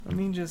Let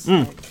me just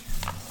Do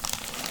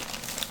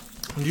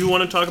you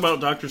want to talk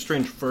about Doctor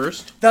Strange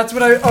first? That's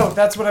what I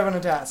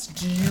wanted to ask.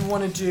 Do you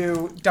want to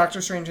do Doctor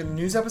Strange in the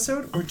news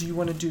episode, or do you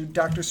want to do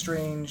Doctor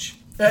Strange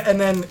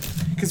and then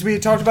because we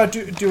had talked about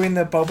doing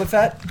the Boba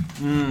Fett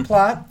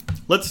plot?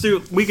 Let's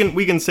do. We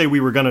can say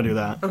we were gonna do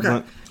that.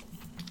 Okay.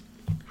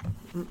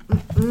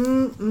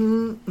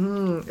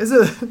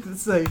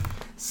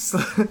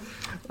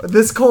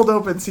 This cold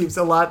open seems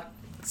a lot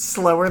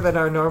slower than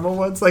our normal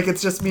ones. Like, it's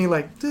just me,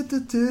 like, and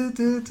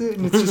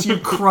it's just you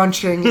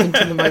crunching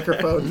into the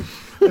microphone.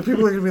 And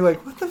people are going to be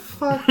like, what the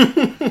fuck?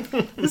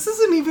 This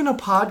isn't even a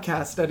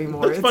podcast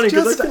anymore. That's funny, it's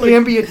just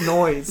ambient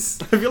noise.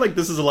 I feel like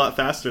this is a lot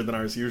faster than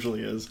ours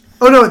usually is.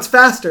 Oh, no, it's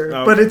faster,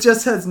 okay. But it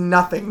just has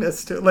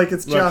nothingness to it. Like,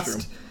 it's That's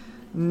just true.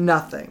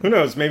 nothing. Who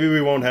knows? Maybe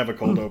we won't have a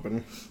cold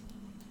open.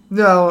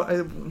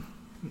 No.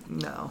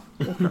 No.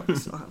 We'll probably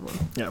still have one.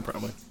 Yeah,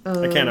 probably.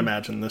 I can't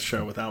imagine this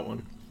show without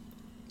one.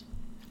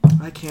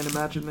 I can't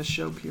imagine this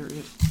show,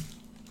 period.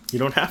 You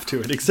don't have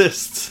to. It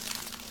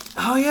exists.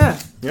 Oh, yeah.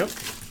 Yep.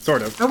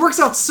 Sort of. That works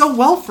out so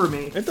well for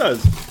me. It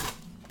does.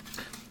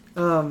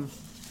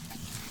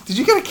 Did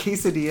you get a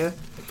quesadilla?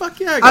 Fuck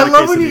yeah, I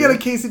love when you get a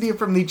quesadilla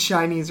from the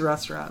Chinese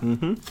restaurant.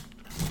 Mm-hmm.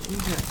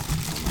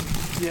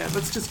 Okay. Yeah,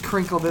 let's just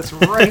crinkle this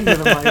right into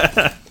the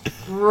mic.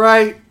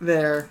 Right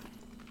there.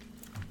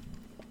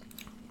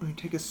 Let me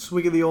take a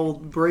swig of the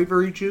old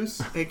bravery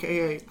juice,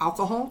 a.k.a.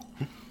 alcohol.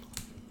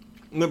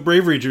 The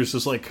bravery juice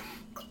is like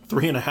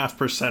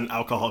 3.5%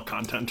 alcohol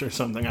content or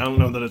something. I don't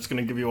know that it's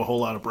going to give you a whole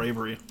lot of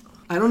bravery.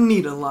 I don't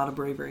need a lot of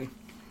bravery.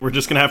 We're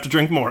just going to have to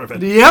drink more of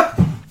it.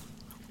 Yep.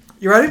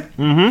 You ready?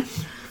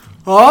 Mm-hmm.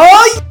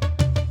 Oh,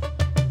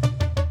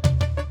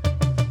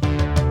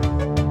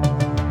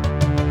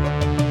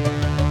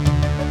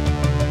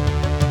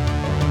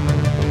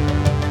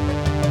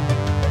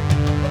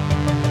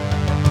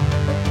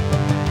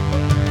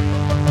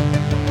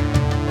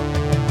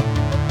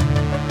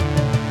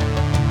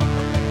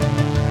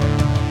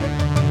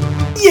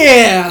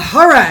 yeah!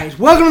 Alright,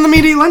 welcome to the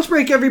Media Lunch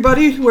Break,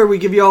 everybody, where we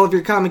give you all of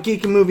your comic,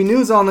 geek, and movie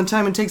news all in the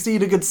time it takes to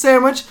eat a good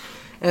sandwich,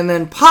 and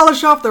then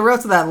polish off the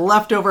rest of that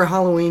leftover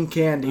Halloween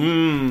candy.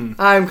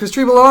 I'm Chris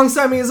Treble.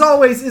 Alongside me, as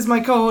always, is my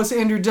co-host,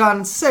 Andrew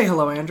Dunn. Say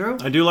hello, Andrew.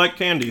 I do like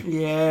candy.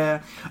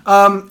 Yeah.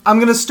 I'm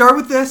going to start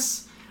with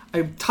this.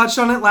 I touched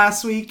on it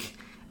last week.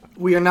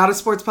 We are not a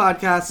sports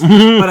podcast,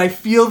 but I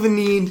feel the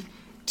need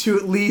to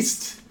at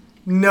least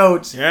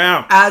note,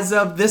 as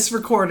of this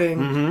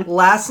recording,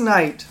 last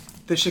night,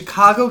 the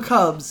Chicago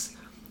Cubs,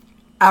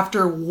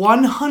 after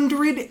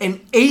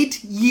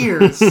 108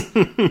 years,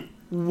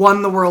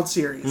 won the World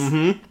Series.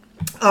 You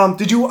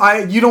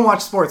don't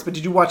watch sports, but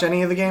did you watch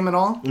any of the game at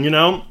all? You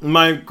know,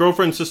 my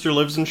girlfriend's sister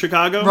lives in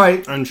Chicago.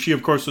 Right. And she,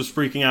 of course, was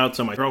freaking out,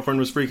 so my girlfriend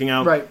was freaking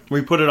out. Right.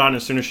 We put it on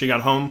as soon as she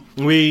got home.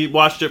 We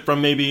watched it from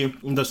maybe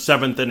the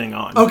 7th inning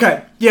on.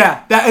 Okay,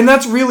 yeah.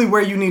 That's really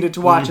where you needed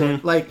to watch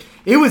it. Like,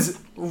 it was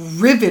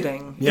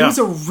riveting. Yeah. It was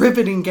a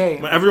riveting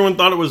game. Everyone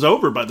thought it was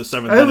over by the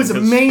 7th inning. It was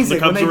amazing.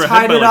 The Cubs when they were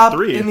tied ahead it by up like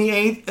 3. in the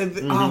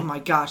 8th. Oh my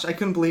gosh, I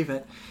couldn't believe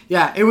it.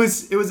 Yeah,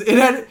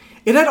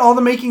 it had all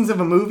the makings of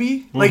a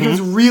movie. Like, it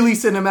was really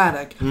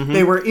cinematic.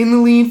 They were in the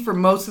lead for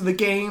most of the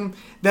game.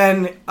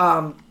 Then,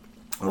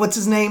 what's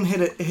his name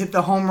hit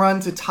the home run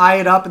to tie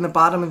it up in the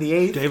bottom of the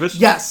 8th. Davis?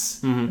 Yes.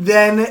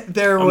 Then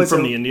there was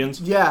from the Indians?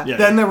 Yeah.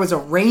 Then there was a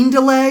rain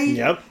delay.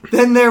 Yep.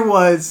 Then there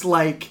was,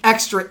 like,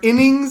 extra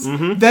innings.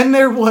 Then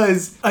there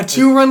was a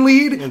 2-run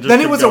lead.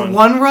 Then it was a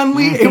 1-run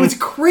lead. It was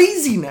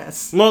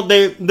craziness. Well,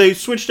 they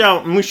switched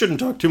out, and we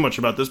shouldn't talk too much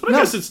about this, but I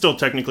guess it's still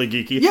technically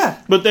geeky.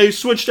 Yeah. But they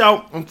switched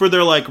out for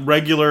their, like,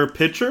 regular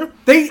pitcher.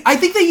 I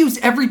think they used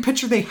every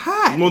pitcher they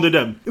had. Well, they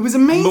did. It was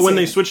amazing. But when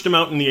they switched him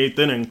out in the 8th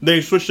inning,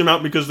 they switched him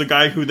out because the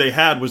guy who they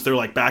had was their,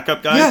 like,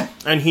 backup guy. Yeah.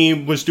 And he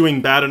was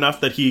doing bad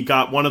enough that he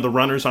got one of the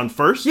runners on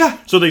first. Yeah.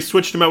 So they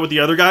switched him out with the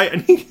other guy,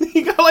 and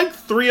he got, like,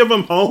 3 of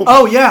them home.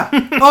 Oh, yeah.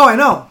 Oh, I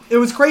know. It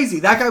was crazy.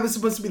 That guy was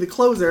supposed to be the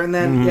closer, and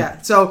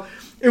then, So,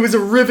 it was a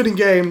riveting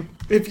game.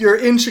 If you're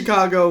in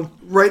Chicago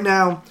right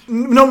now,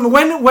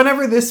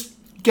 whenever this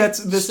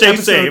episode... Stay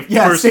safe.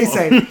 Yeah, stay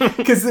safe.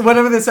 Because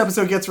whenever this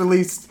episode gets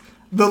released,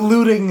 the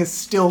looting is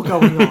still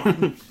going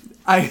on.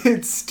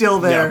 It's still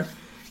there. Yeah.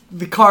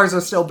 The cars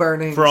are still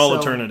burning. For all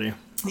eternity.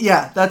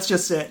 Yeah, that's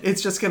just it.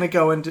 It's just going to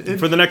go into...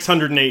 For the next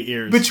 108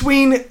 years.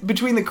 Between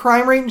the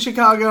crime rate in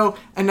Chicago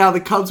and now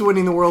the Cubs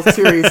winning the World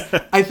Series,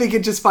 I think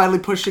it just finally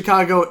pushed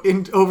Chicago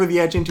over the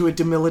edge into a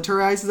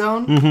demilitarized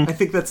zone. I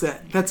think that's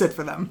it. That's it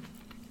for them.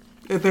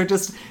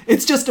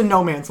 It's just a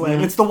no man's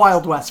land. It's the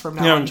Wild West from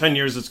now on. In 10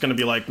 years it's going to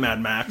be like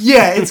Mad Max.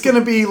 Yeah, it's going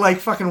to be like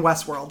fucking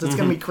Westworld. It's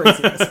going to be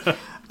craziness.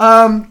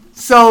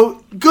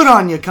 So good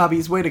on you,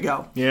 Cubbies. Way to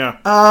go. Yeah.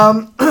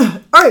 All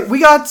right, we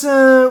got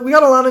a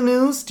lot of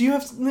news. Do you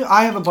have?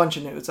 I have a bunch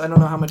of news. I don't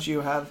know how much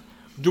you have.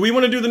 Do we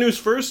want to do the news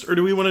first, or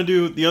do we want to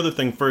do the other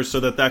thing first so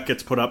that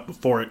gets put up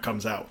before it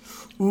comes out?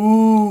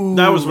 Ooh.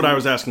 That was what I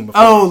was asking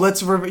before. Oh,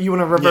 you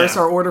want to reverse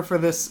our order for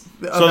this?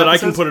 So that I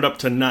can put it up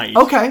tonight.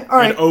 Okay, all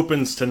right. It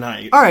opens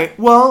tonight. All right,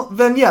 well,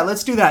 then, yeah,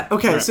 let's do that.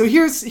 Okay, so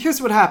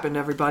here's what happened,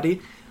 everybody.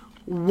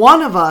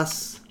 One of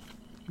us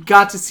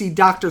got to see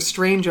Doctor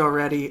Strange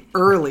already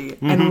early,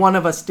 and one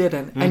of us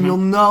didn't. And you'll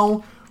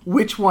know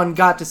which one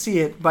got to see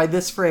it by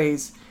this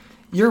phrase,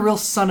 "You're a real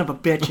son of a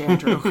bitch,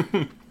 Andrew."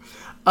 You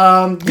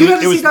got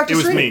to see Doctor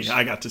Strange. It was me.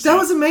 I got to see that it.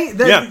 Was amazing.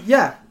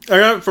 Yeah. I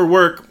got it for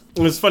work.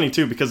 It was funny,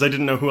 too, because I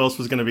didn't know who else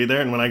was going to be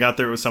there. And when I got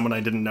there, it was someone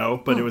I didn't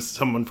know. But it was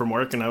someone from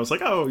work. And I was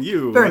like, oh,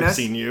 you. Very I've nice.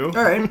 seen you.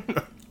 All right.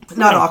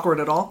 Not awkward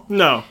at all.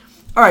 No.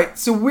 All right.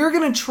 So we're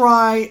going to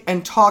try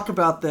and talk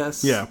about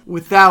this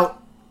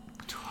without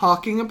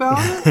talking about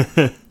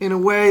it in a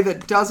way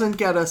that doesn't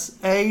get us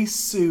A,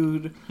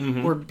 sued,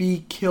 or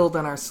B, killed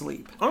in our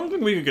sleep. I don't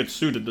think we could get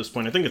sued at this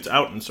point. I think it's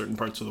out in certain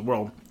parts of the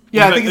world.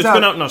 Yeah, I think it's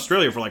been out in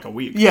Australia for like a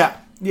week.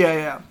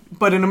 Yeah.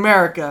 But in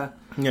America,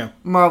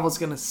 Marvel's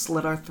gonna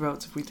slit our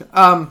throats if we.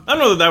 I don't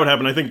know that would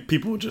happen. I think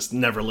people would just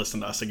never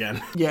listen to us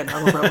again. Yeah,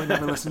 no, they'll probably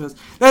never listen to us.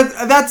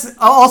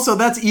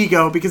 That's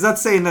ego, because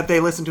that's saying that they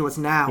listen to us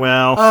now.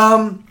 Well,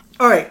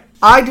 all right.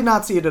 I did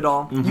not see it at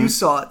all. You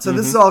saw it, so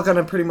this is all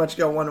gonna pretty much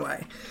go one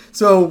way.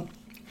 So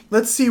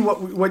let's see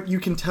what you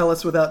can tell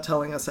us without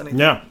telling us anything.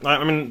 Yeah,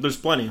 I mean, there's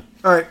plenty.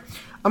 All right,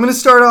 I'm gonna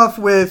start off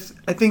with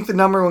I think the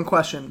number one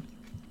question: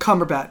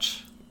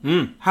 Cumberbatch.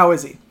 How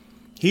is he?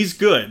 He's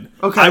good.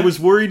 Okay. I was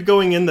worried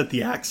going in that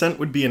the accent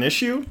would be an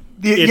issue.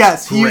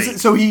 Yes, he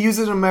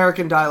uses an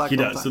American dialect. He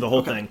does, so the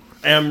whole thing.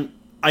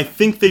 I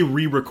think they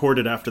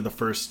re-recorded after the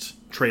first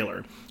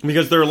trailer.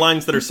 Because there are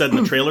lines that are said in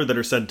the trailer that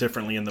are said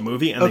differently in the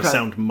movie, and they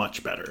sound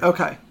much better.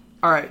 Okay.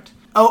 All right.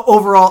 Oh,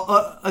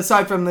 overall,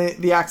 aside from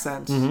the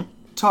accent,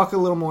 talk a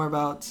little more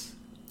about...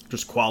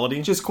 Just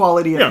quality? Just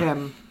quality of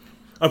him.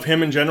 Of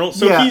him in general?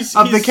 So he's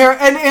of the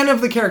and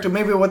of the character.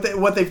 Maybe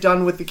what they've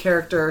done with the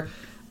character...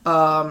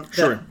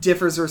 that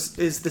differs or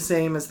is the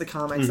same as the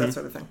comics, that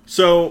sort of thing.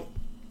 So,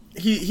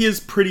 he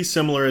is pretty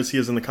similar as he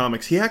is in the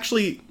comics. He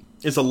actually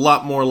is a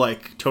lot more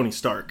like Tony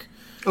Stark.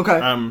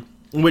 Okay.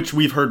 Which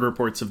we've heard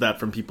reports of that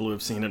from people who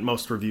have seen it.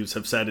 Most reviews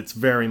have said it's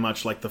very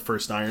much like the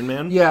first Iron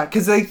Man. Yeah,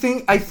 because I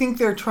think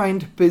they're trying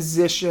to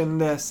position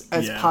this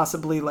as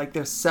possibly like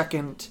their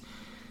second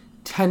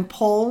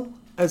tentpole,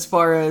 as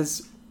far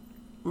as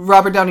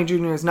Robert Downey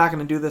Jr. is not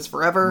going to do this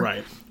forever.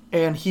 Right.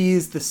 And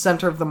he's the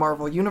center of the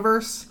Marvel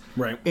Universe.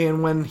 Right.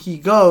 And when he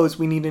goes,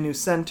 we need a new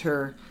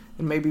center,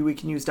 and maybe we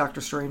can use Doctor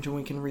Strange and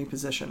we can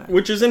reposition it.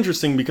 Which is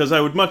interesting, because I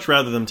would much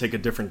rather them take a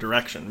different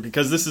direction,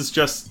 because this is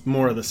just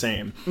more of the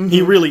same.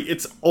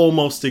 It's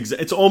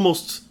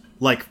almost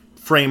like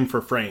frame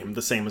for frame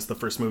the same as the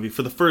first movie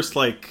for the first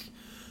like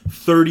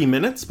 30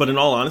 minutes, but in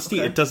all honesty,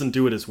 it doesn't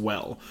do it as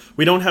well.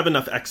 We don't have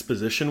enough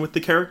exposition with the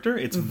character.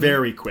 It's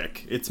very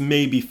quick. It's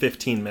maybe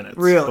 15 minutes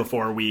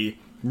before we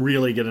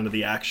really get into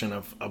the action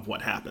of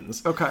what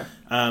happens. Okay.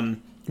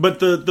 But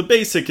the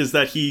basic is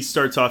that he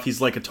starts off,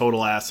 he's like a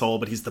total asshole,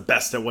 but he's the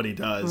best at what he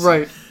does.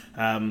 Right.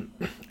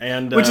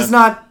 Which is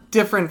not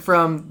different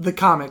from the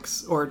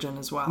comics origin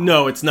as well.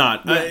 No, it's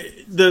not. Yeah.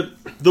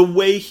 The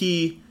way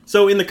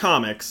so in the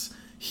comics,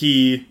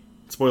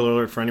 spoiler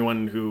alert for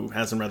anyone who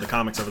hasn't read the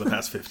comics over the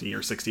past 50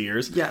 or 60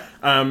 years. Yeah.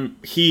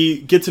 He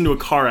gets into a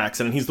car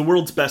accident. He's the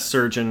world's best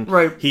surgeon.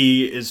 Right.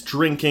 He is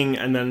drinking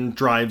and then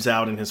drives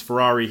out in his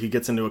Ferrari. He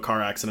gets into a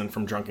car accident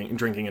from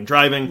drinking and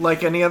driving.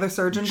 Like any other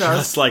surgeon does.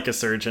 Just like a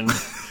surgeon.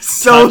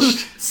 so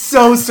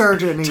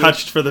surgeon-y.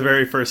 Touched for the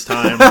very first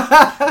time.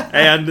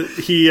 And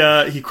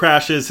he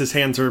crashes. His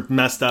hands are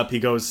messed up. He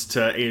goes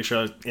to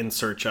Asia in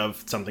search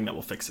of something that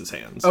will fix his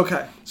hands.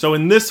 Okay. So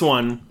in this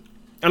one...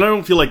 And I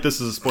don't feel like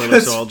this is a spoiler,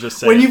 so I'll just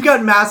say... When you've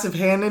got massive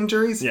hand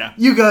injuries,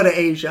 you go to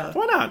Asia.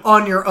 Why not?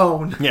 On your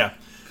own. Yeah.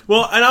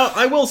 Well, and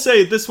I will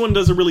say, this one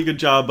does a really good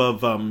job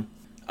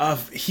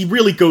of he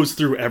really goes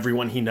through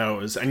everyone he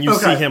knows. And you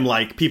see him,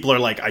 like, people are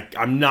like,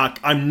 I'm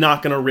not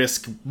going to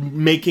risk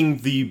making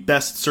the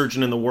best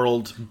surgeon in the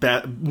world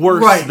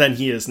worse than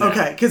he is now.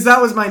 Okay, because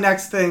that was my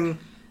next thing...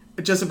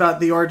 just about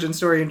the origin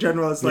story in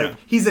general is like,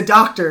 he's a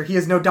doctor. He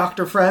has no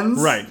doctor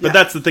friends. Right. But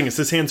that's the thing, is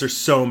his hands are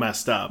so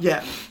messed up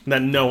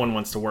that no one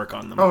wants to work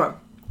on them.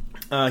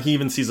 Okay. He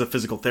even sees a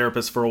physical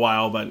therapist for a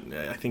while, but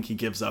I think he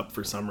gives up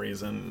for some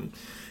reason.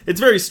 It's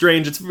very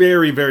strange. It's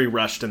very, very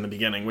rushed in the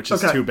beginning, which is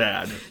too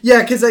bad.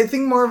 Yeah, because I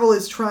think Marvel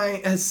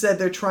has said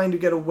they're trying to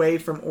get away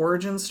from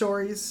origin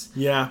stories.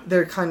 Yeah.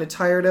 They're kind of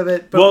tired of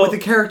it. But with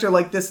a character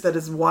like this that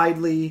is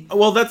widely...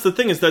 Well, that's the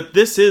thing, is that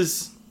this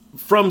is...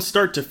 from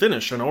start to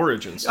finish, an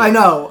origin story. I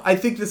know. I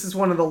think this is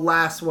one of the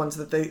last ones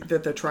that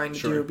they're trying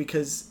to do,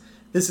 because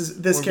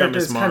this character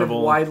is kind of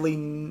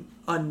widely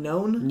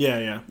unknown.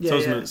 Yeah.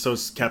 So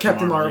is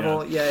Captain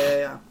Marvel.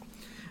 Yeah.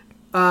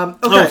 Okay.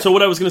 Oh, so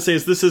what I was going to say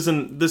is this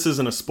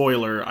isn't a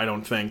spoiler, I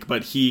don't think,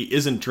 but he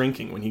isn't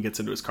drinking when he gets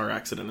into his car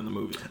accident in the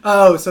movie.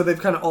 Oh, so they've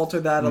kind of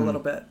altered that a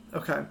little bit.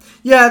 Okay.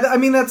 Yeah, I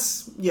mean,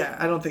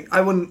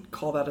 I wouldn't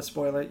call that a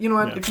spoiler. You know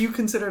what? Yeah. If you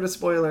consider it a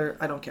spoiler,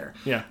 I don't care.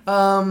 Yeah.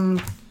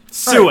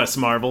 Sue us,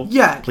 Marvel.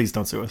 Yeah. Please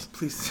don't sue us.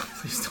 Please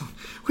don't.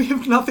 We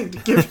have nothing to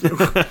give you.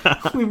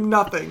 We have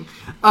nothing.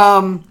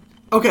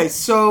 Okay,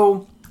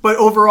 so... But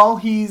overall,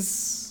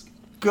 he's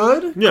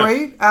good? Yeah.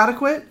 Great?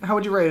 Adequate? How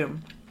would you rate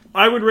him?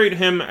 I would rate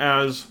him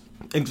as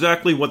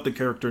exactly what the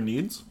character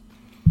needs.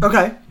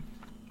 Okay.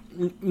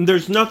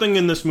 there's nothing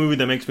in this movie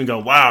that makes me go,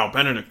 wow,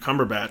 Benedict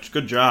Cumberbatch,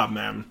 good job,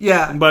 man.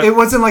 Yeah, but it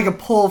wasn't like a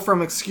pull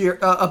from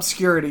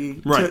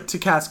obscurity to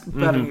cast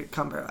Benedict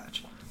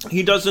Cumberbatch.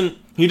 He doesn't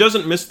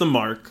miss the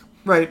mark.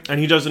 Right. And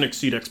he doesn't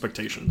exceed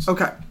expectations.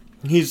 Okay.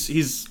 He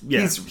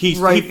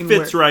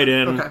fits right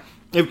in. Okay.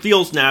 It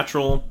feels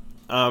natural.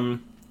 But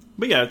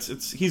yeah,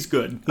 he's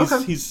good.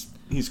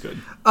 He's good.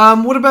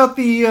 What about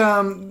the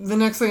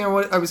next thing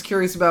I was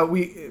curious about?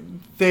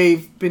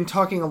 They've been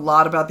talking a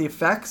lot about the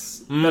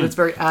effects, that it's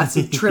very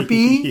acid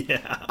trippy.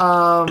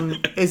 Yeah.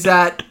 Is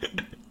that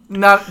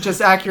not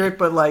just accurate,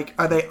 but like,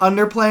 are they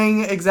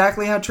underplaying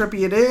exactly how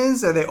trippy it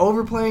is? Are they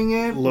overplaying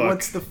it?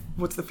 Look.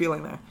 What's the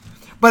feeling there?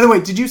 By the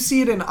way, did you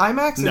see it in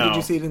IMAX or No, did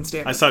you see it in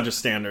standard? I saw just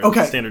standard.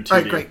 Okay. Standard TV.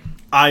 All right, great.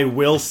 I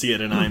will see it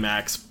in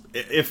IMAX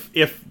if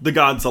the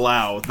gods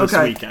allow this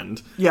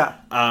weekend. Yeah.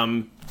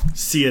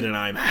 See it in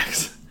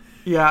IMAX.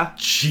 Yeah.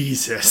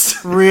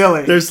 Jesus.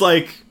 Really? There's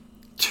like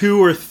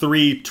 2 or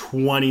 3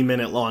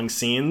 20-minute long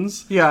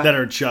scenes that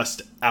are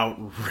just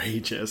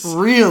outrageous.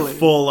 Really?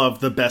 Full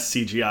of the best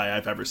CGI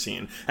I've ever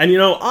seen. And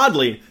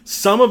oddly,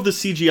 some of the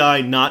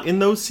CGI not in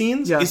those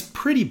scenes is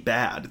pretty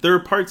bad. There are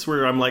parts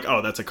where I'm like,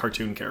 oh, that's a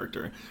cartoon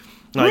character.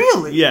 Like,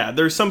 really? Yeah,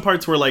 there's some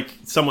parts where like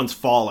someo's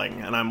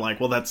falling and I'm like,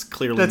 well, that's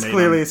clearly made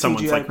on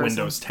someone's CGI like person.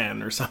 Windows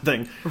 10 or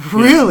something.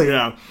 Really?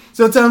 Yeah.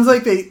 So it sounds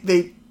like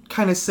they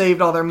kind of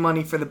saved all their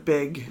money for the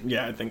big...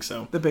 Yeah, I think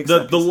so.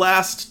 The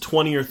last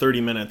 20 or 30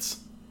 minutes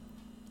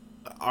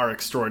are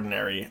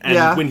extraordinary.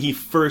 And when he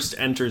first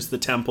enters the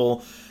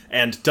temple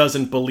and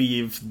doesn't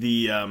believe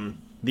the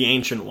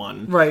Ancient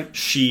One, right,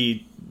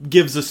 she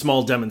gives a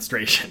small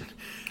demonstration.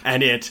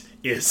 And it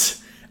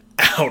is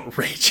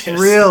outrageous.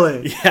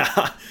 Really?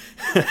 Yeah.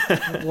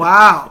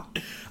 Wow.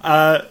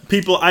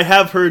 I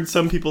have heard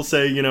some people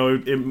say,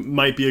 it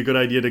might be a good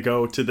idea to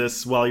go to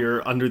this while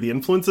you're under the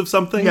influence of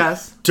something.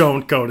 Yes.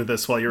 Don't go to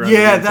this while you're under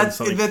the influence of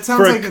something. That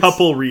sounds for like a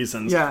couple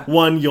reasons. Yeah.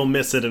 1, you'll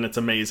miss it and it's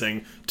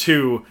amazing.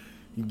 2,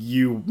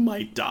 you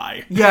might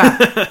die. Yeah.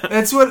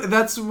 That's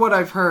what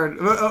I've heard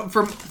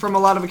from a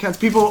lot of accounts.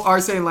 People are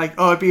saying like,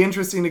 oh, it'd be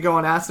interesting to go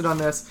on acid on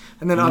this,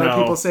 and then other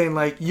people saying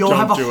like, you'll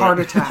have a heart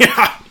attack.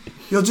 Yeah.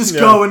 You'll just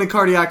go into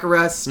cardiac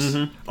arrest.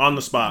 Mm-hmm. On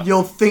the spot.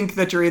 You'll think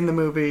that you're in the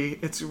movie.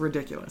 It's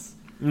ridiculous.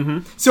 Mm-hmm.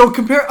 So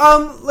compare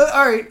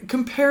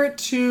it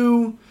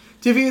to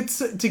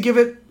give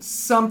it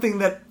something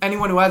that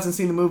anyone who hasn't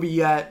seen the movie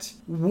yet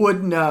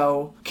would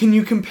know. Can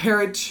you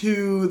compare it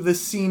to the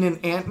scene in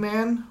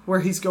Ant-Man where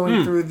he's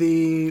going through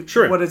the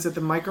what is it,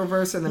 the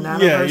microverse and the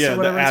nanoverse or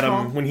whatever the it's atom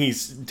called? when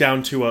he's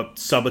down to a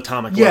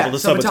subatomic level. The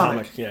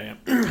subatomic.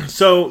 Yeah.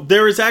 So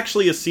there is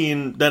actually a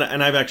scene that,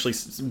 and I've actually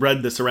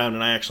read this around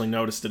and I actually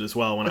noticed it as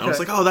well when I was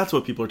like, oh, that's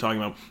what people are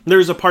talking about.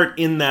 There's a part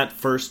in that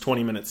first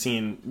 20-minute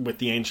scene with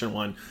the Ancient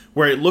One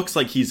where it looks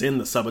like he's in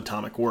the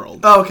subatomic world.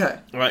 Oh, okay.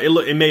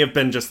 It may have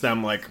been just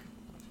them like,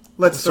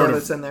 let's throw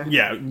this in there.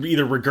 Yeah,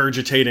 either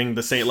regurgitating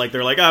the same, like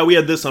they're like, we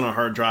had this on a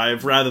hard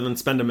drive, rather than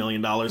spend $1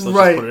 million, let's just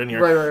put it in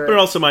here. Right. But it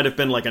also might have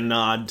been like a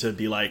nod to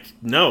be like,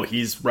 no,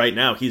 he's in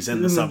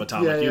the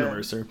subatomic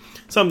universe or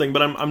something.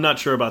 But I'm not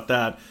sure about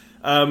that.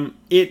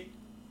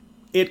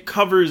 It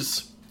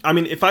covers. I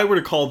mean, if I were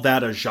to call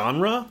that a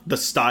genre, the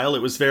style,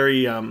 it was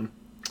very.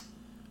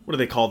 What do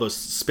they call those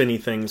spinny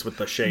things with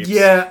the shapes?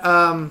 Yeah.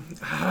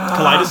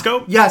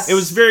 Kaleidoscope? Yes. It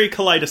was very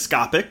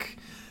kaleidoscopic.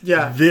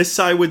 Yeah. This,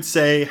 I would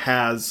say,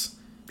 has...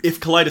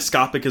 If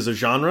kaleidoscopic is a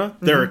genre,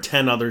 there are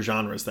 10 other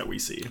genres that we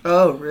see.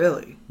 Oh,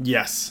 really?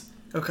 Yes.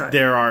 Okay.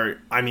 There are...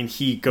 I mean,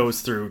 he goes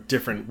through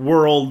different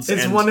worlds and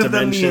dimensions. Is one of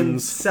them the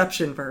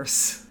Inception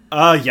verse?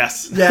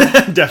 Yes.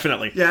 Yeah.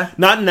 Definitely. Yeah.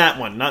 Not in that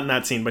one. Not in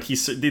that scene. But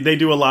they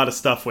do a lot of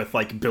stuff with,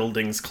 like,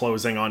 buildings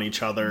closing on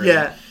each other.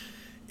 Yeah.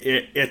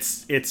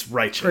 It's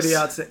righteous. Pretty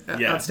outstanding.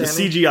 The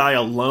CGI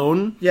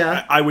alone,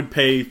 I would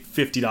pay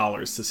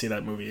 $50 to see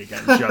that movie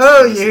again.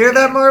 Oh, you hear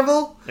that,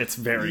 Marvel? It's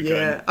very good.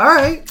 Yeah. All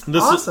right.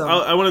 Awesome.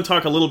 I want to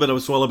talk a little bit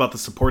as well about the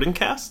supporting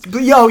cast.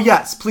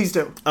 Yes, please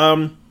do.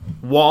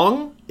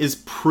 Wong is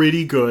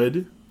pretty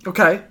good.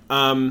 Okay.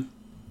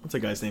 What's that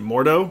guy's name?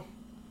 Mordo?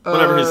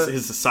 Whatever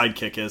his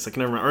sidekick is. I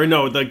can never remember. Or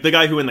no, the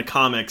guy who in the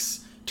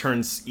comics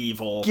turns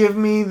evil. Give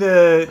me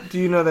do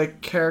you know the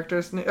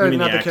character's name? Or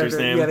not the actor's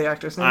name? Yeah, the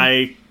actor's name.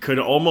 I could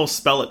almost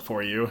spell it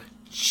for you.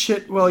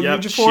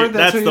 Ejiofor,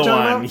 that's who the you're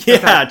one. About?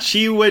 Yeah,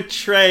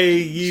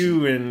 Chiwetrey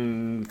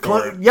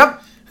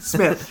Yep,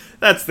 Smith.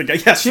 That's the guy.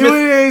 Yeah,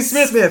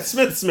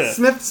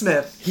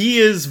 Smith. He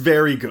is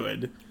very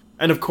good.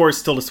 And of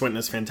course, Tilda Swinton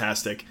is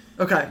fantastic.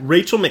 Okay.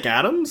 Rachel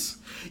McAdams?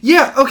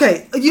 Yeah,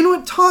 okay. You know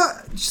what?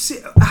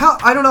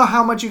 I don't know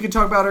how much you can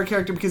talk about her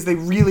character because they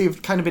really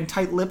have kind of been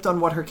tight-lipped on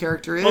what her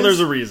character is. Well, there's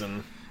a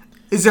reason.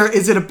 Is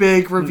it a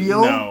big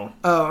reveal? No.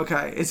 Oh,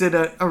 okay. Is it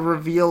a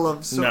reveal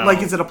of... No.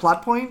 Like, is it a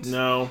plot point?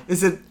 No.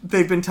 Is it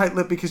they've been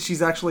tight-lipped because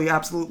she's actually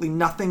absolutely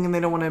nothing and they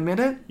don't want to admit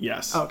it?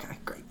 Yes. Okay,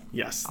 great.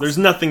 Yes, there's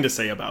nothing to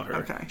say about her.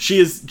 Okay. She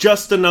is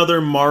just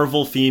another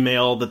Marvel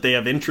female that they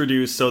have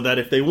introduced so that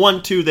if they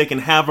want to, they can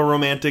have a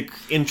romantic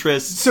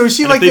interest. So is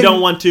she and like if they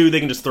don't want to, they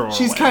can just throw her away.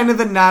 She's kind of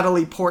the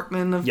Natalie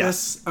Portman of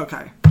this?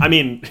 Okay. I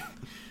mean,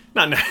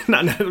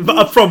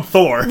 Not from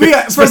Thor.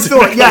 Yeah, from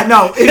Thor. Yeah,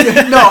 no.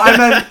 I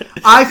meant,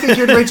 I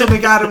figured Rachel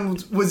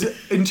McAdams was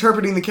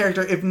interpreting the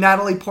character if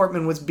Natalie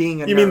Portman was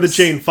being a nurse. You mean the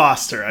Jane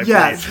Foster, I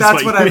Yes,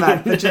 that's what I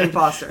meant, the Jane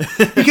Foster.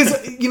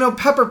 Because,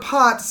 Pepper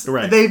Potts,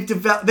 right.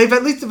 they've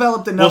at least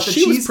developed enough that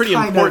she's was pretty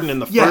important in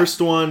the first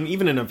one.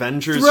 Even in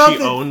Avengers,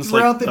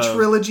 throughout the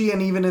trilogy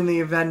and even in the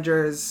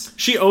Avengers.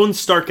 She owns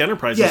Stark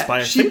Enterprises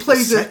by, she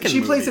plays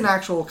an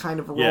actual kind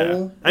of role.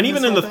 Yeah. And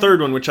even in the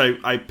third one, which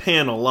I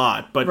pan a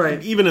lot,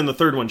 but even in the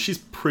third one, she's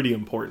pretty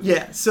important.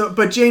 Yeah,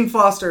 but Jane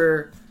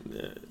Foster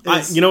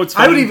is, it's funny.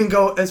 I would even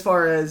go as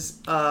far as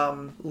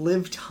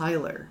Liv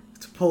Tyler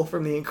to pull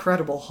from The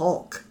Incredible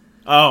Hulk.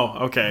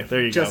 Oh, okay,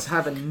 there you go. Just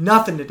having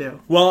nothing to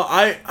do. Well,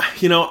 I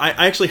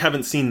actually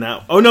haven't seen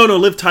that. Oh, no,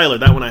 Liv Tyler,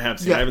 that one I have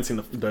seen. Yeah. I haven't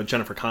seen the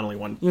Jennifer Connelly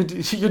one.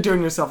 You're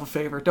doing yourself a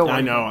favor, don't worry.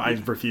 I know, I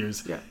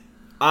refuse. Yeah.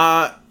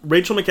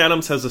 Rachel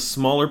McAdams has a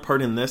smaller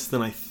part in this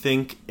than I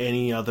think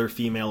any other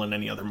female in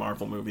any other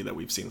Marvel movie that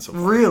we've seen so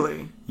far.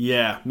 Really?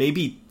 Yeah,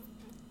 maybe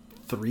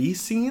 3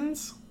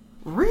 scenes?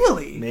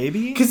 Really?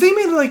 Maybe? Because they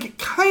made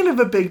kind of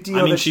a big deal.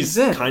 I mean, she is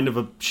kind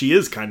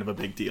of a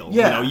big deal.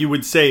 Yeah. You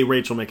would say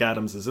Rachel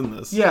McAdams is in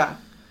this. Yeah.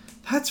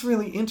 That's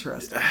really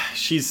interesting.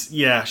 She's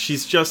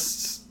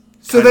just.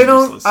 So they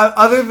don't,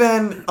 other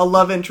than a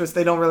love interest,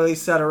 they don't really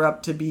set her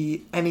up to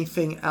be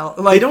anything else.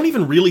 They don't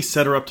even really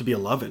set her up to be a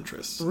love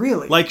interest.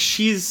 Really?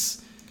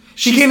 She's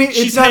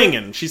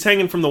hanging. She's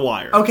hanging from the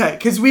wire. Okay,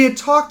 because we had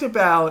talked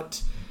about,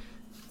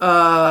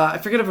 I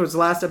forget if it was the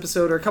last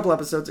episode or a couple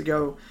episodes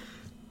ago,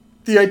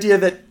 the idea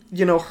that,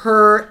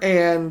 her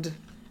and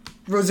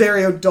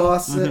Rosario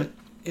Dawson,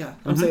 yeah,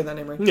 I'm saying that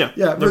name right.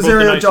 Yeah,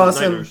 Rosario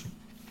Dawson,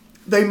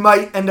 they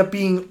might end up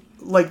being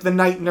the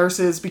night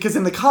nurses, because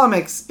in the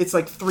comics it's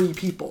 3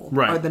 people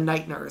are the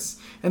night nurse,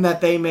 and that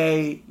they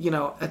may,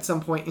 at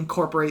some point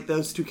incorporate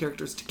those 2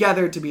 characters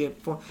together to be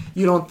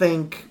you don't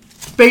think,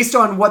 based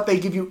on what they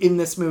give you in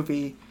this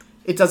movie,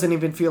 it doesn't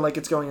even feel like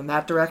it's going in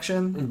that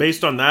direction?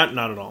 Based on that,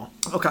 not at all.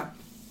 Okay.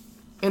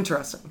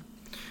 Interesting.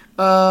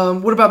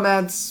 What about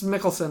Mads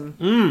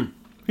Mikkelsen?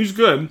 He's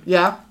good.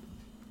 Yeah?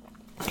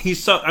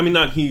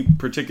 Not he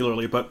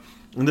particularly, but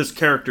this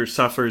character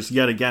suffers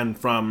yet again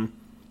from...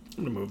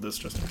 I'm going to move this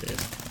just in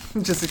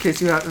case. Just in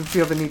case you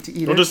feel the need to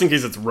eat it? Well, just in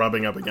case it's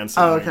rubbing up against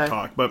it when we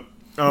talk. But,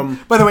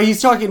 by the way, he's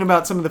talking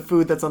about some of the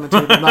food that's on the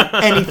table, not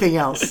anything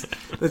else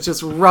that's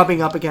just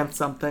rubbing up against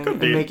something and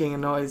making a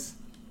noise.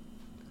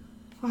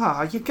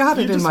 Ah, you got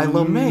it in my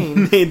lo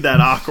mein. Made that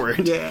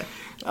awkward. Yeah.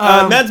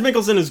 Mads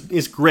Mikkelsen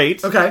is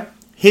great. Okay.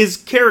 His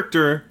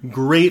character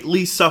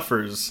greatly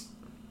suffers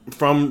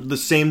from the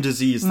same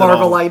disease.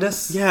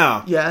 Marvelitis?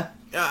 Yeah.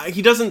 Yeah.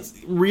 He doesn't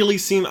really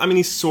seem...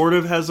 he sort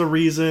of has a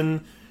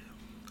reason,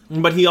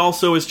 but he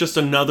also is just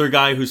another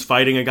guy who's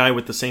fighting a guy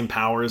with the same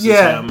powers as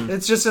him. Yeah,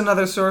 it's just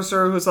another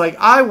sorcerer who's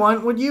I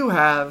want what you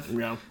have.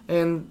 Yeah.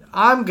 And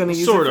I'm going to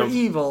use it for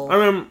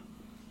evil.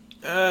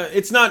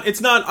 It's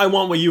not I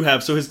want what you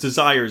have, so his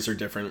desires are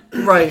different.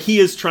 Right. He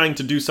is trying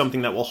to do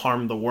something that will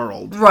harm the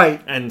world.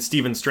 Right. And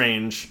Stephen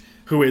Strange,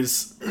 who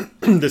is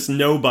this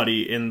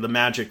nobody in the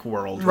magic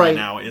world right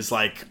now, is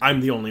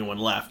I'm the only one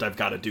left. I've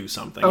got to do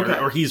something. Okay.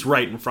 Or he's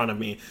right in front of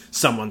me.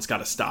 Someone's got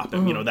to stop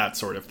him. That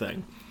sort of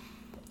thing.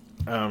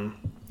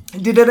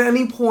 Did at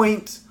any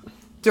point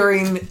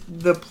during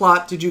the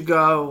plot did you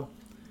go,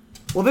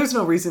 well, there's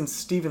no reason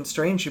Stephen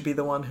Strange should be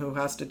the one who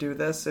has to do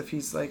this if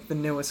he's the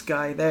newest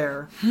guy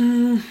there?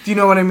 Do you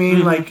know what I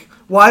mean?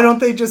 Why don't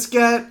they just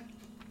get,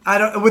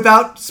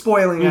 without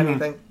spoiling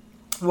anything,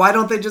 why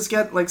don't they just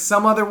get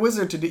some other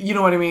wizard to do? You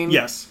know what I mean?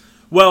 Yes.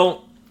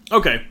 Well,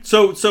 okay.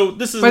 So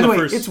this is by the way,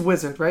 it's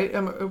wizard, right?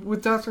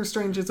 With Doctor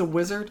Strange, it's a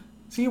wizard.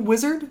 Is he a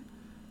wizard?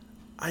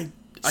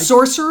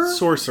 Sorcerer?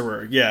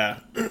 Sorcerer, yeah.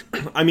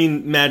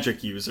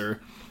 Magic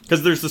user,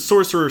 because there's the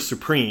Sorcerer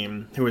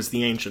Supreme, who is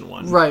the ancient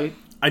one. Right.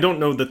 I don't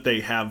know that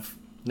they have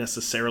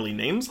necessarily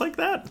names like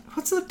that.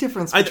 What's the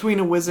difference between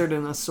a wizard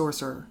and a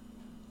sorcerer?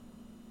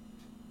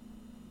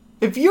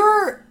 If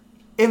you're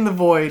in the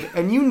void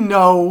and you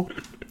know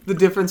the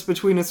difference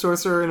between a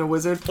sorcerer and a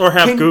wizard... Or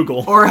have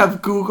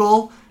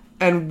Google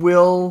and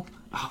will...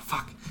 Oh,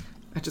 fuck.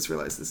 I just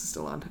realized this is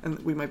still on and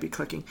we might be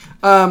clicking.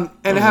 And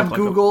have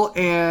Google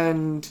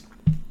and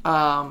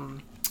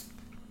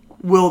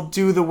will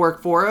do the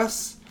work for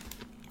us.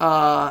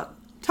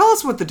 Tell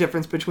us what the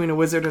difference between a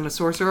wizard and a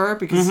sorcerer are,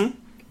 because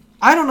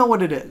I don't know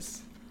what it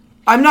is.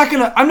 I'm not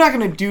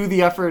gonna do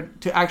the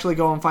effort to actually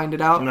go and find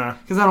it out,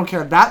 because I don't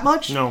care that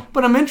much. No.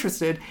 But I'm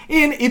interested.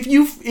 And if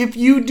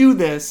you do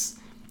this,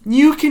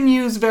 you can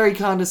use very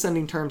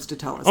condescending terms to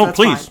tell us. Oh, that's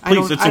please, fine.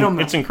 please,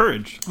 it's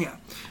encouraged. Yeah.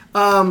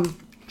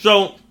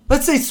 So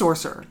let's say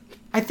sorcerer.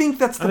 I think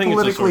that's the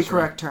politically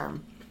correct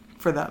term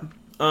for them.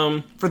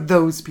 For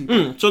those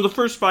people. So the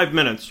first 5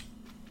 minutes.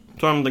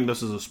 So I don't think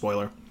this is a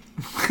spoiler.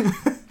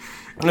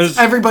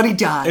 Everybody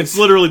dies. It's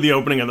literally the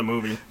opening of the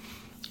movie.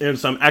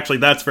 Actually,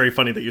 that's very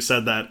funny that you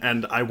said that,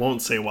 and I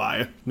won't say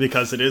why,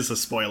 because it is a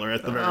spoiler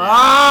at the very end.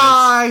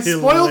 I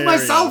spoiled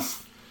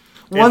myself!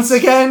 Once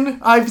again,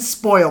 I've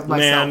spoiled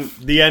myself.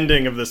 Man, the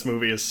ending of this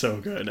movie is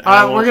so good.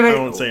 I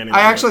won't say anything.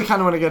 I actually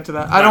kind of want to get to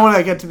that. I don't want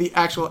to get to the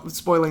actual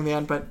spoiling the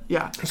end, but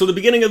yeah. So the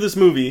beginning of this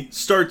movie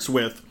starts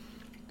with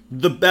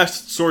the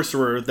best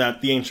sorcerer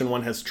that the Ancient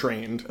One has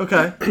trained.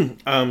 Okay.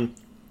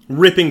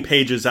 Ripping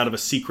pages out of a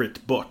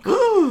secret book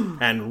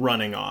and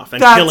running off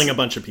and killing a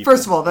bunch of people.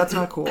 First of all, that's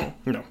not cool.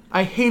 No.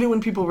 I hate it when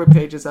people rip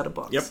pages out of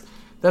books. Yep.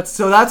 That's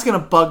going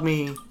to bug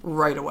me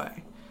right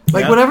away.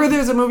 Like, whenever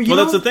there's a movie...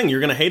 that's the thing. You're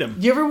going to hate him.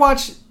 You ever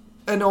watch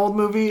an old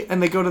movie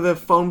and they go to the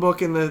phone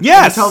book in the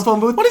telephone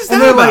booth? What is that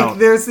and they're about? like,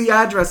 there's the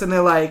address, and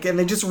they're like... And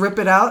they just rip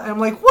it out, and I'm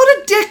like, what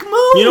a dick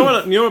move! You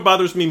know what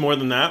bothers me more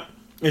than that?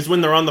 Is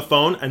when they're on the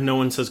phone and no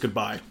one says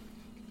goodbye.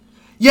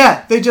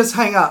 Yeah, they just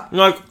hang up.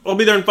 You're like, I'll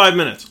be there in 5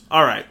 minutes.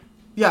 All right.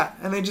 Yeah,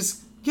 and they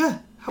just... Yeah,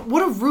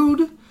 what a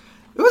rude...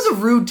 It was a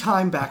rude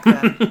time back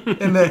then.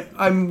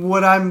 And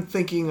what I'm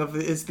thinking of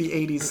is the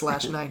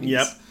 80s/90s.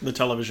 Yep, the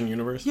television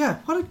universe. Yeah,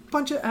 what a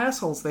bunch of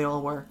assholes they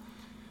all were.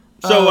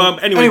 So,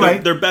 anyway.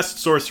 Their best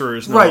sorcerer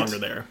is no longer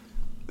there.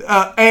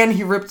 And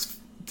he ripped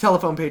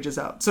telephone pages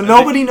out. So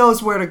nobody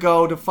knows where to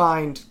go to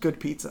find good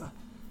pizza.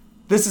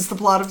 This is the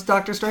plot of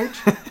Doctor Strange?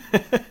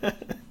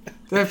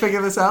 Did I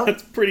figure this out?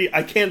 That's pretty...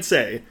 I can't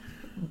say.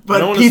 But I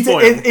don't pizza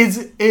spoil.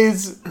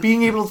 is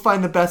being able to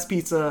find the best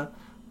pizza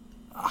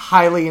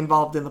highly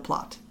involved in the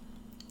plot.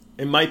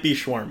 It might be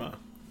shawarma.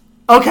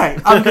 Okay,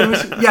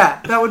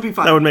 that would be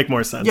fine. That would make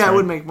more sense. Yeah, right? It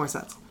would make more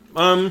sense.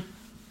 Let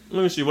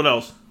me see what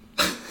else.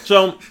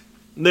 So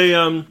they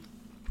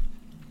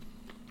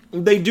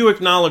do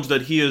acknowledge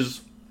that he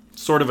is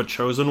sort of a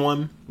chosen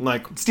one,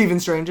 like Stephen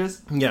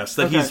Strange's. Yes,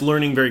 that he's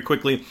learning very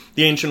quickly.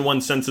 The Ancient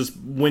One senses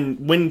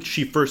when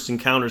she first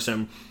encounters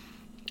him,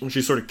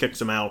 she sort of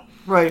kicks him out.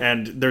 Right,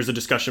 and there's a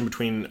discussion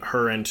between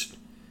her and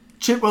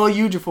Chitwell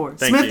Ejiofor.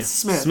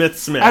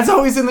 Smith. As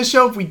always in the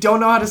show, if we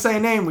don't know how to say a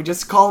name, we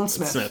just call him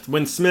Smith.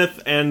 When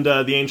Smith and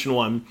the Ancient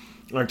One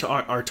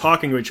are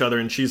talking to each other,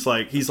 and he's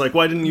like,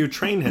 why didn't you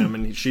train him?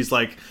 And she's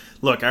like,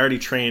 look, I already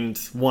trained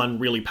one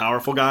really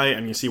powerful guy,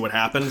 and you see what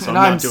happened, so I'm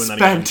not doing that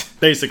again.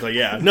 Basically,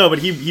 yeah. No, but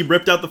he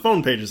ripped out the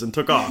phone pages and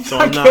took off, so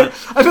I'm not...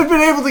 I haven't been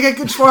able to get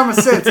good shawarma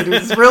since. It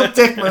was a real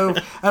dick move,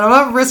 and I'm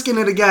not risking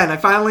it again. I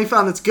finally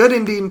found this good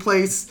Indian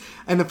place,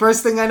 and the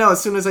first thing I know,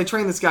 as soon as I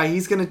train this guy,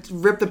 he's going to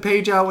rip the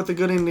page out with the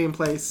good Indian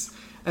place,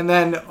 and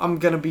then I'm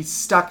going to be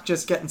stuck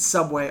just getting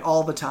Subway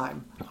all the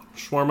time.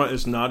 Shawarma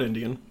is not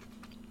Indian.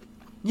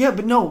 Yeah,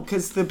 but no,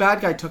 because the bad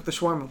guy took the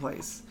shawarma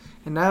place.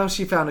 And now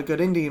she found a good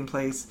Indian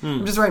place.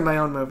 I'm just writing my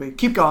own movie.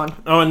 Keep going.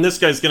 Oh, and this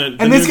guy's gonna...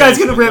 And this guy's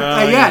gonna rip...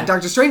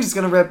 Doctor Strange is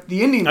gonna rip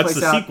the Indian place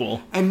out. That's the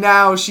sequel. And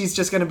now she's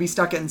just gonna be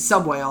stuck in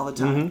Subway all the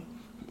time.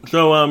 Mm-hmm.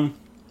 So, what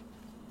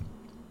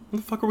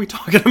the fuck are we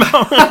talking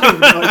about? I have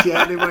no idea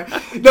anymore.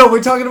 No,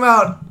 we're talking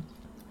about...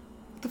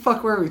 What the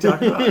fuck were we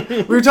talking about?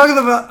 We were talking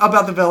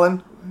about the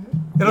villain.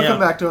 It'll come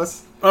back to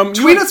us.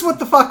 Tweet us what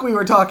the fuck we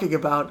were talking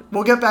about.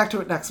 We'll get back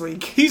to it next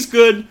week. He's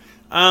good.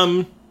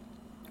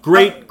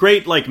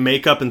 Great, like,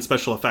 makeup and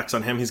special effects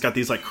on him. He's got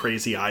these, like,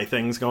 crazy eye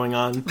things going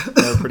on.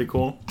 They're pretty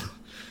cool.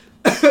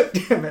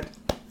 Damn it.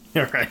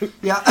 You're right.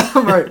 Yeah,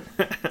 I'm right.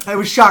 I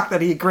was shocked that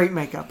he had great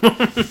makeup.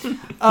 He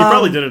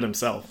probably did it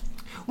himself.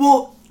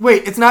 Well,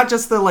 wait, it's not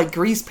just the, like,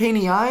 grease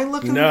painty eye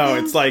looking No,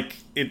 thing? it's like,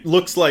 it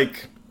looks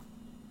like,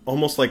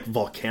 almost like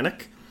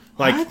volcanic.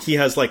 Like, what? He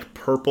has, like,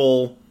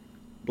 purple...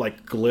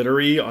 like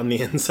glittery on the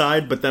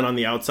inside, but then on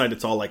the outside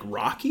it's all like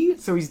rocky.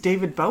 So he's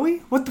David Bowie?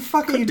 What the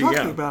fuck are you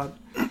talking about?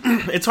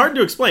 It's hard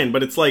to explain,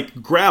 but it's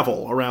like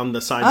gravel around the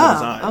sides of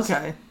his eyes.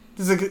 Okay.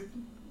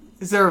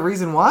 Is there a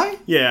reason why?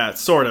 Yeah,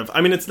 sort of.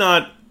 I mean, it's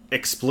not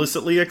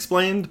explicitly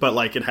explained, but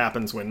like it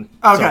happens when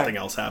something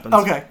else happens.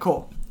 Okay,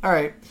 cool. All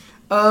right.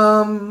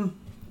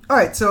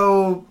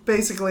 So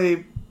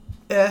basically,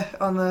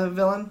 on the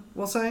villain,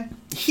 we'll say?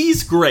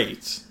 He's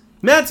great.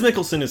 Mads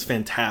Mikkelsen is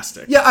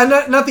fantastic. Yeah,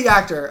 not the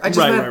actor. I just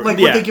meant what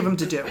they give him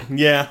to do.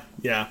 Yeah.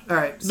 All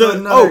right.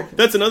 So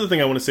that's another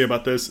thing I want to say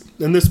about this,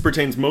 and this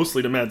pertains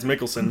mostly to Mads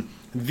Mikkelsen.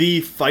 The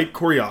fight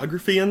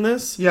choreography in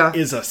this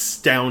is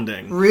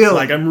astounding. Really?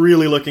 Like, I'm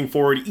really looking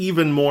forward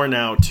even more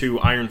now to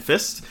Iron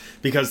Fist,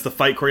 because the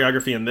fight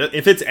choreography in this,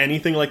 if it's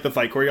anything like the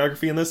fight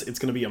choreography in this, it's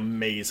going to be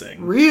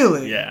amazing.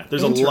 Really? Yeah.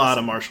 There's a lot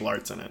of martial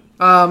arts in it.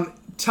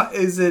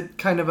 Is it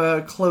kind of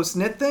a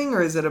close-knit thing,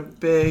 or is it a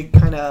big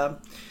kind of...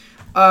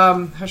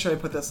 how should I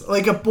put this?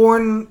 Like a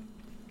Bourne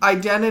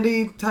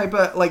Identity type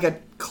of, like a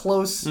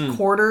close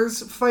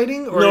quarters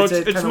fighting? Or No, is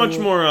it's much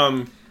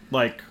more,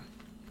 like,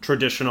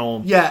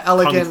 traditional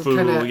elegant kung fu,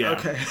 kind of,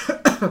 okay.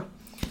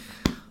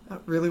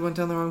 That really went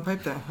down the wrong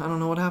pipe there. I don't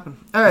know what happened.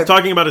 All right.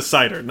 Talking about his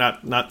cider,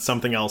 not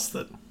something else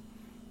that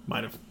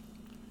might have...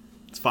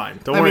 It's fine.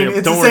 Don't worry about it.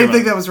 It's the same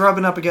thing that was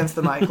rubbing up against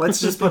the mic. Let's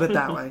just put it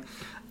that way.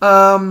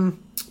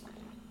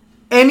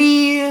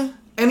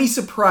 Any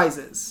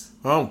surprises?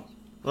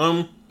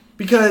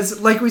 Because,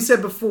 like we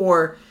said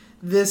before,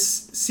 this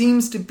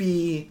seems to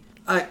be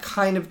a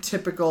kind of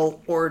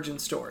typical origin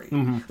story.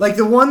 Mm-hmm. Like,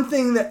 the one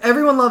thing that...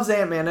 Everyone loves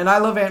Ant-Man, and I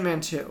love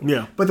Ant-Man too.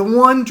 Yeah. But the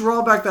one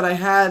drawback that I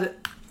had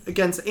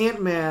against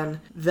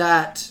Ant-Man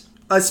that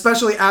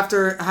especially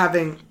after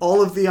having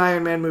all of the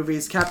Iron Man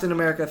movies, Captain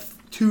America,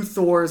 2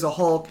 Thors, a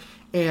Hulk,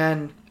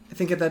 and I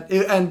think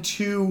and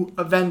 2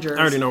 Avengers.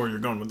 I already know where you're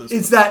going with this.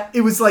 It's that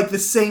it was like the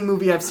same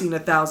movie I've seen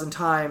 1,000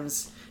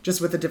 times, just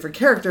with a different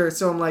character.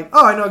 So I'm like,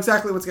 oh, I know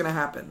exactly what's going to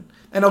happen.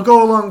 And I'll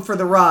go along for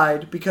the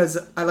ride because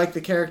I like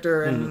the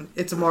character and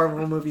it's a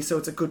Marvel movie, so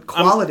it's a good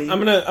quality.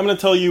 I'm gonna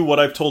tell you what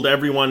I've told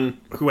everyone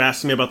who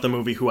asks me about the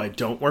movie who I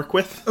don't work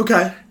with.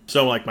 Okay.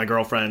 So like my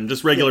girlfriend,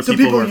 just regular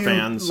people who are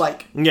fans.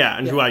 Like. Yeah,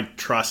 and who I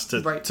trust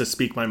to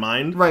speak my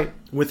mind. Right.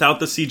 Without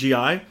the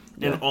CGI,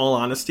 in all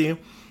honesty, and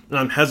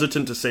I'm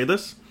hesitant to say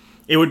this,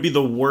 it would be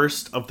the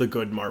worst of the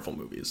good Marvel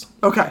movies.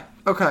 Okay.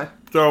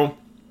 So,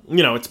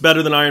 it's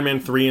better than Iron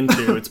Man 3 and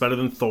 2. It's better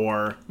than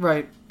Thor.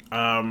 Right.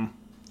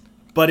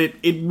 But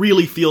it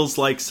really feels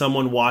like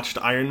someone watched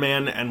Iron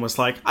Man and was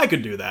like, I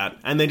could do that.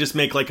 And they just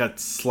make like a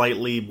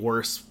slightly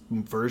worse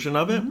version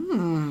of it.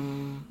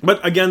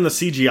 But again, the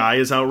CGI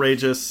is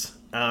outrageous.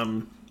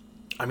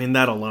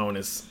 That alone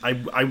is...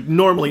 I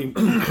normally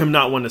am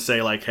not one to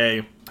say like,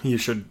 hey, you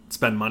should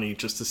spend money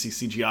just to see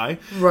CGI.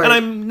 Right. And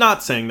I'm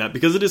not saying that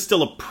because it is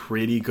still a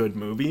pretty good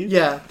movie.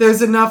 Yeah,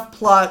 there's enough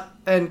plot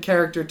and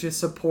character to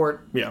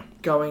support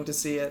going to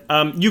see it.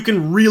 You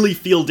can really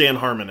feel Dan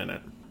Harmon in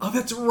it. Oh,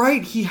 that's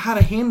right. He had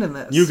a hand in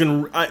this. You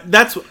can...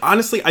 that's...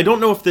 Honestly, I don't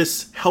know if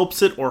this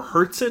helps it or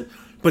hurts it,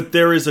 but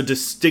there is a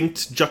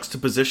distinct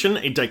juxtaposition,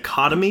 a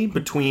dichotomy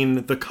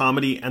between the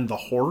comedy and the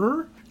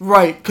horror.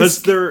 Right.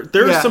 Because there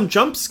are some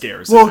jump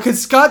scares. Well, because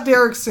Scott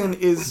Derrickson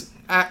is...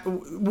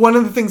 one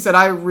of the things that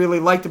I really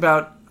liked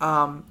about...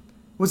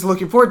 was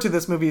looking forward to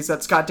this movie is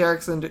that Scott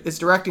Derrickson is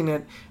directing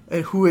it,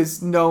 who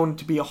is known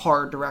to be a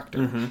horror director.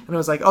 And I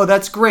was like, oh,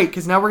 that's great,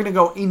 because now we're going to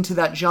go into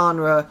that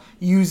genre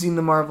using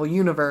the Marvel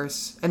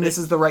Universe, and this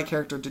is the right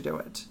character to do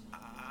it.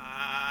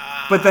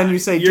 But then you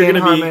say Dan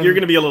Harmon... You're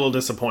going to be a little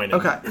disappointed.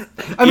 Okay.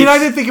 I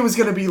didn't think it was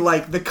going to be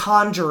like The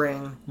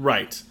Conjuring.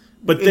 Right.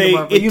 But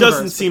it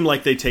doesn't seem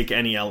like they take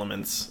any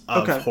elements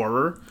of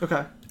horror.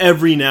 Okay.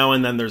 Every now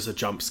and then there's a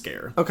jump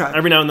scare. Okay.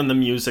 Every now and then the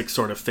music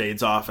sort of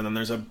fades off and then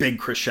there's a big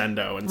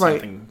crescendo and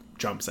something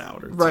jumps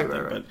out or something.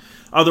 Right. But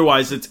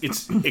otherwise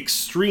it's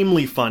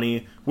extremely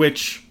funny,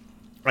 which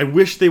I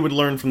wish they would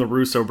learn from the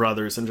Russo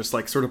brothers and just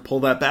like sort of pull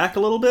that back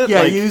a little bit.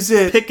 Yeah, like, use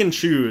it. Pick and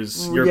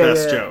choose your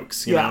best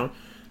jokes, you know?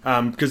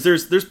 Because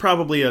there's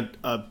probably a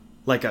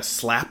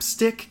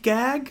slapstick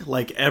gag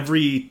like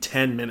every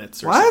 10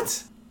 minutes or so.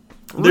 What?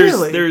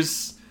 Really?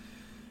 There's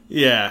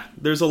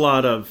a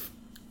lot of...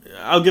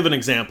 I'll give an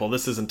example.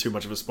 This isn't too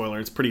much of a spoiler.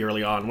 It's pretty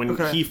early on. When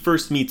he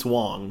first meets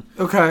Wong,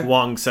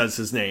 Wong says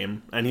his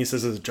name, and he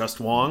says it's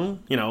just Wong,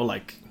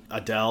 like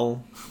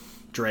Adele,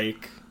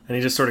 Drake, and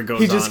he just sort of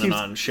goes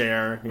on,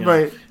 Cher.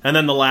 Right. And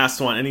then the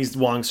last one, and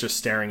Wong's just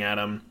staring at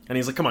him, and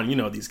he's like, come on, you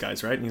know these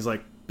guys, right? And he's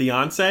like,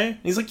 Beyonce? And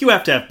he's like, you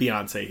have to have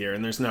Beyonce here,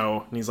 and there's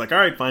no... And he's like, all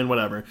right, fine,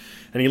 whatever.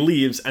 And he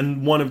leaves,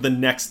 and one of the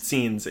next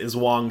scenes is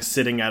Wong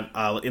sitting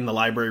in the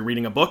library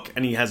reading a book,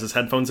 and he has his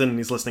headphones in, and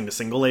he's listening to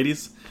Single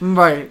Ladies.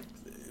 Right.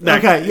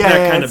 That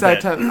kind of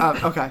bit.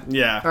 Okay.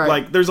 Yeah, right.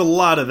 Like, there's a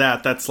lot of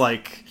that that's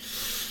like,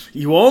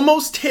 you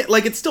almost hit...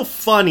 Like, it's still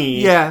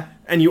funny. Yeah.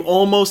 And you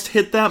almost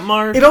hit that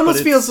mark. It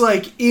almost feels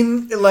like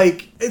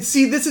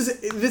see, this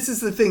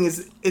is the thing,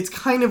 is it's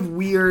kind of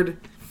weird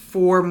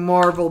for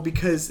Marvel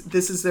because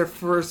this is their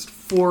first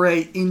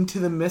foray into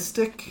the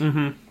mystic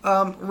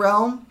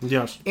realm.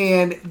 Yes.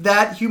 And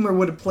that humor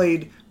would have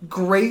played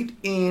great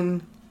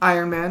in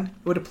Iron Man.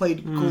 It would have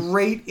played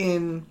great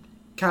in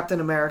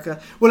Captain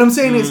America. What I'm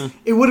saying is,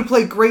 it would have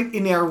played great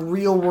in our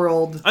real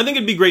world. I think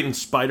it'd be great in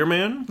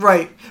Spider-Man.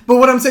 Right. But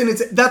what I'm saying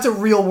is, that's a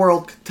real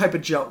world type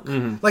of joke.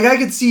 Like, I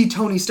could see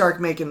Tony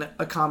Stark making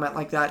a comment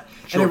like that,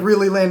 and it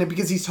really landed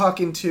because he's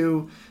talking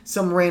to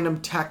some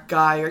random tech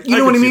guy, or you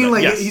know what I mean?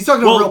 Like, he's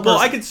talking to a real person. Well,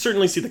 I could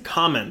certainly see the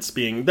comments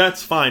being,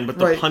 that's fine, but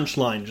the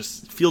punchline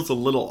just feels a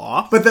little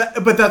off.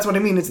 But that's what I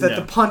mean, is that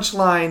the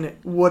punchline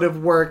would have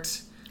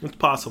worked. It's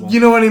possible.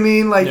 You know what I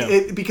mean?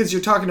 Like, because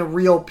you're talking to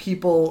real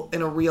people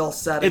in a real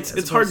setting.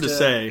 It's hard to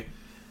say.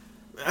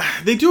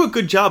 They do a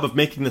good job of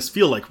making this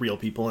feel like real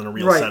people in a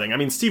real setting. I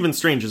mean, Stephen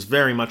Strange is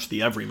very much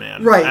the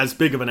everyman. Right. As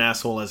big of an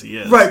asshole as he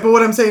is. Right, but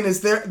what I'm saying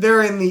is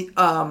they're in the,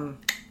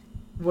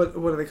 what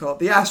do they call it?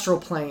 The astral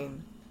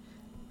plane.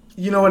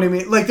 You know what I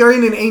mean? Like, they're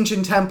in an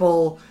ancient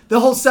temple. The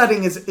whole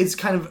setting is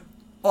kind of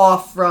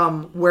off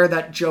from where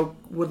that joke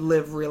would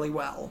live really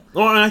well.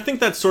 Well, and I think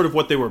that's sort of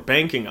what they were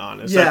banking on,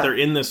 is that they're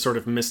in this sort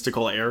of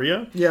mystical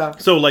area. Yeah.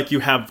 So, like,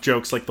 you have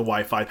jokes like the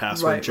Wi-Fi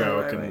password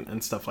joke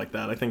and stuff like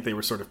that. I think they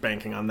were sort of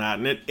banking on that,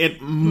 and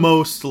it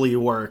mostly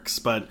works,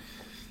 but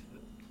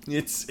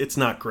it's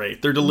not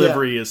great. Their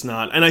delivery is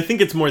not, and I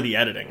think it's more the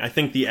editing. I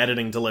think the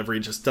editing delivery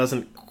just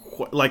doesn't,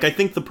 like, I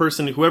think the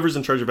person, whoever's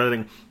in charge of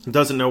editing,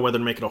 doesn't know whether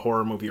to make it a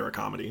horror movie or a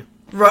comedy.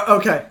 Right,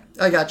 okay.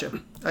 I gotcha.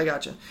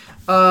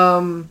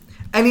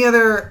 Any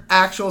other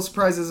actual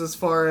surprises as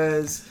far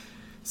as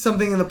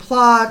something in the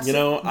plot, you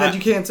know, that you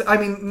can't. I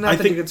mean, not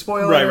that you can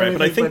spoil it, right.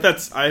 But I think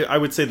that's. I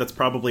would say that's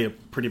probably a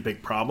pretty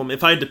big problem.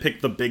 If I had to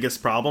pick the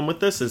biggest problem with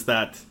this, is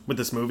that with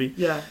this movie,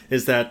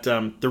 is that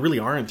there really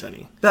aren't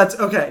any. That's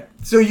okay.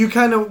 So you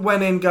kind of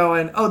went in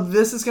going, oh,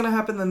 this is going to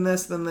happen, then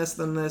this, then this,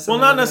 then this. Well,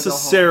 not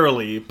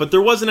necessarily, but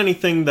there wasn't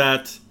anything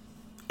that,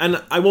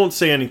 and I won't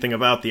say anything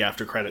about the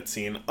after credit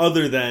scene,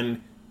 other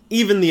than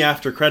even the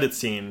after credit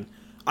scene.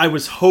 I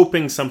was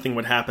hoping something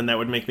would happen that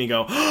would make me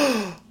go.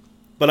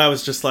 But I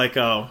was just like,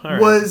 oh, all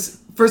right.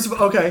 First of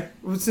all, okay,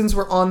 since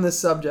we're on this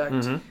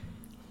subject,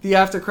 the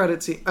after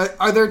credit scene,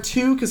 are there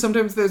two? Because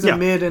sometimes there's a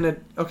mid and a,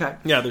 okay.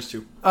 Yeah, there's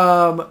two.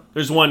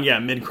 There's one,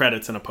 mid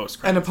credits and a post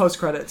credits. And a post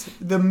credits.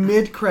 The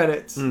mid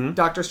credits,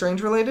 Doctor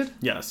Strange related?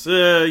 Yes.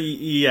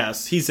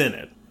 Yes, he's in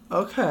it.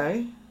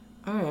 Okay.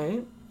 All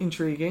right.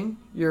 Intriguing.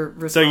 Your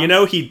response. So you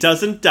know he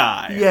doesn't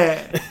die.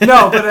 Yeah.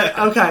 No, but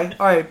okay.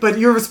 All right. But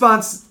your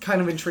response kind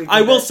of intrigued me.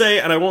 I will say,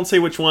 and I won't say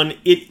which one,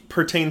 it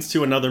pertains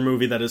to another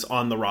movie that is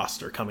on the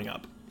roster coming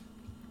up.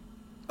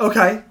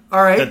 Okay.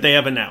 All right. That they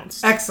have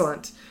announced.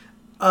 Excellent.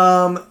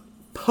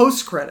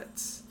 Post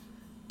credits.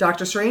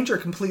 Doctor Strange are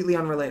completely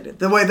unrelated.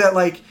 The way that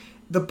like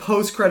the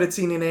post credit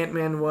scene in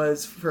Ant-Man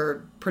was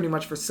for pretty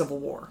much for Civil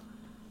War.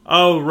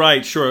 Oh,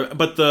 right, sure.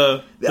 But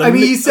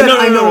you said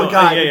I know a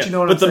guy, but you know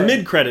what I'm saying. But the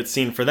mid-credit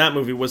scene for that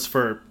movie was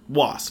for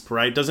Wasp,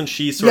 right? Doesn't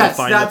she sort of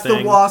find the thing? Yes,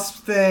 that's the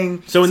Wasp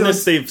thing. So in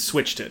this, they've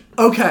switched it.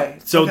 Okay.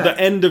 So the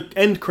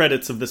end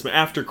credits of this,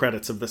 after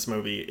credits of this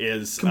movie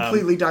is...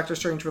 completely Doctor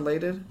Strange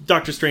related?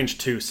 Doctor Strange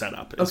 2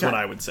 setup is what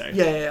I would say.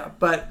 Yeah.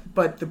 But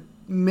the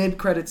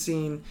mid-credit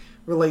scene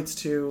relates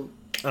to...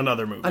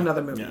 Another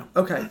movie. Yeah.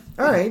 Okay.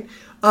 All right.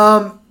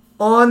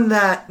 On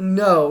that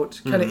note,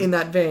 kind of in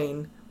that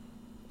vein...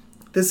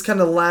 This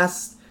kind of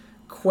last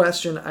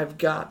question I've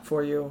got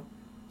for you.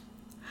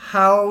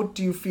 How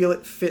do you feel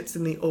it fits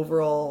in the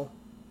overall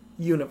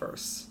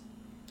universe?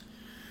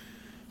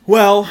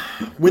 Well,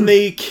 when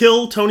they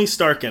kill Tony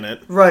Stark in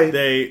it, right?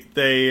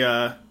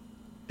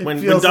 When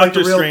feels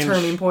Doctor like a real Strange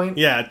turning point.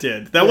 Yeah, it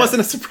did. That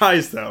wasn't a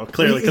surprise though,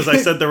 clearly, because I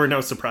said there were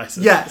no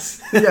surprises.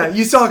 Yes. Yeah,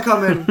 you saw it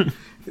coming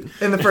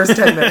in the first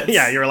 10 minutes.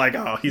 Yeah, you were like,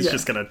 oh, he's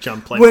just gonna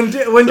jump. When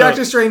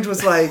Doctor Strange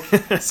was like,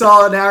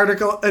 saw an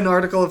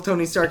article of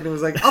Tony Stark, and he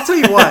was like, I'll tell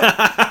you what,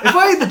 if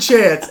I had the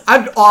chance,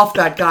 I'd off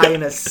that guy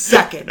in a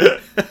second.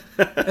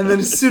 And then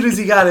as soon as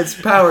he got his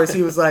powers,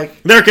 he was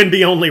like, there can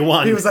be only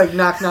one. He was like,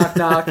 knock, knock,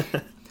 knock.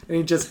 And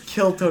he just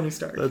killed Tony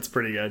Stark. That's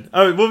pretty good.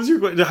 Oh, what was your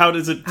question? How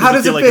does it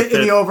fit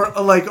in the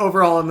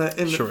overall in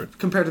the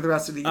compared to the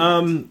rest of the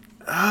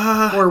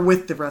universe? Or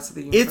with the rest of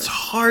the universe? It's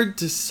hard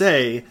to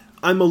say.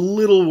 I'm a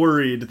little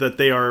worried that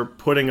they are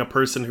putting a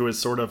person who is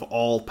sort of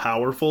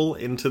all-powerful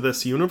into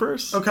this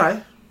universe.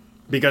 Okay.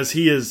 Because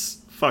he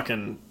is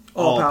fucking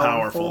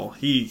all-powerful.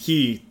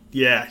 He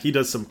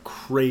does some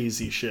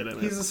crazy shit in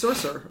it. He's a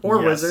sorcerer. Or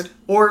wizard.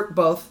 Or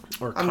both.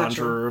 Or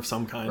conjurer of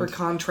some kind. Or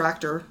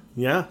contractor.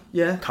 Yeah.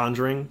 Yeah.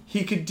 Conjuring.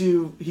 He could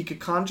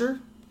conjure.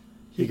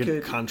 He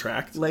could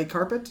contract. Lay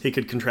carpet. He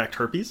could contract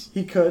herpes.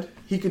 He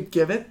could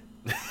give it.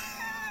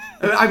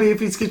 I mean, if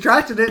he's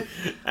contracted it...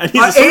 And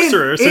he's a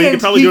sorcerer, so he could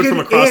probably do it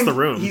from across the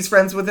room. He's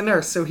friends with a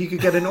nurse, so he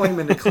could get an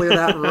ointment to clear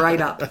that right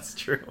up. That's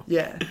true.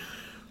 Yeah.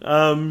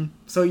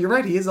 So you're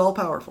right, he is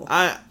all-powerful.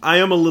 I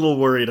am a little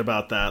worried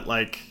about that.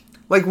 Like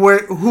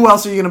who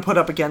else are you going to put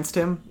up against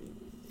him?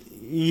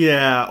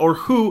 Yeah, or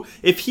who...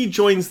 If he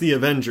joins the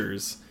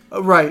Avengers...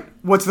 Right.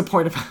 What's the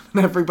point of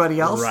having everybody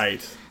else?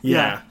 Right.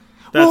 Yeah.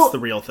 That's the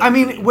real thing. I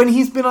mean, when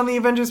he's been on the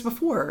Avengers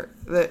before...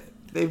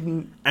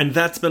 And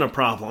that's been a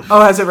problem.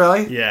 Oh, has it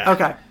really? Yeah.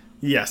 Okay.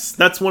 Yes,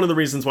 that's one of the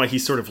reasons why he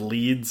sort of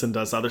leads and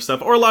does other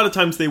stuff. Or a lot of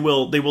times they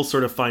will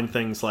sort of find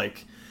things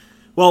like...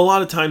 Well, a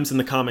lot of times in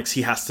the comics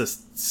he has to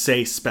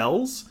say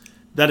spells.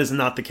 That is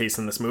not the case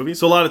in this movie.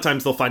 So a lot of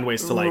times they'll find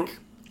ways to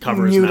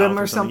cover his mouth him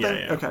or something.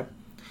 Yeah.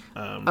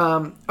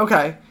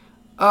 Okay.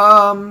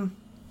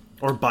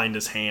 Or bind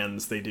his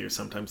hands. They do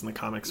sometimes in the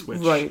comics,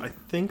 which I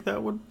think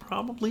that would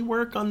probably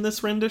work on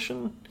this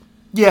rendition.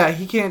 Yeah,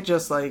 he can't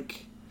just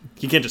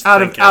He can't just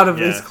out of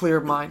his clear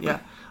mind. Yeah.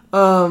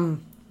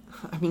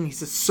 I mean,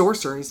 he's a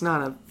sorcerer. He's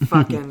not a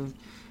fucking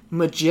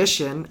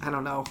magician. I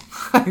don't know.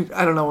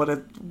 I don't know what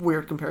a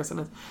weird comparison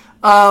is.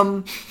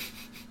 All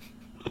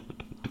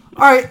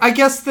right. I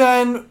guess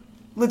then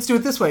let's do it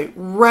this way.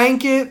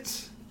 Rank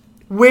it.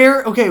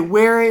 Where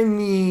in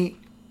the...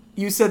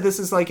 You said this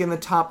is in the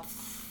top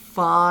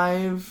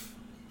 5...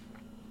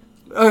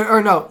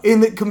 Or no,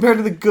 compared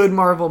to the good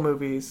Marvel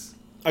movies...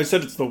 I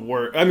said it's the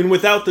worst. I mean,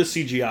 without the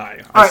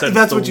CGI.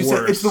 That's what you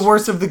said. It's the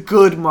worst of the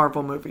good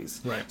Marvel movies.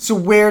 Right. So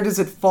where does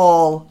it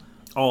fall?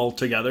 All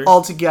together.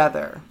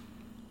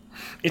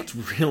 It's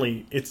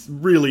really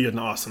an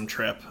awesome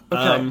trip.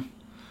 Okay.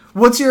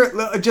 What's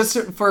your, just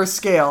for a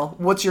scale,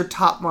 what's your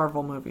top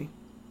Marvel movie?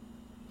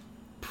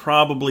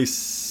 Probably,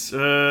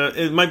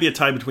 it might be a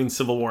tie between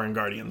Civil War and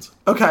Guardians.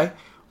 Okay.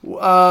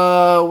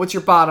 What's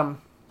your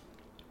bottom?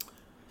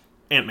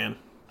 Ant-Man.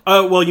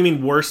 Well, you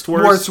mean worst?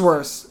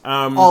 Worst.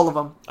 All of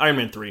them. Iron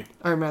Man 3.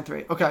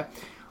 Okay.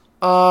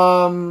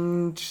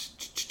 So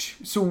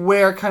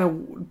where kind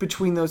of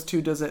between those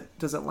two does it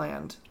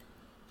land?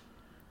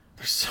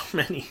 There's so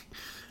many.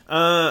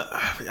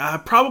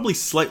 Probably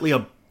slightly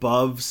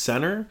above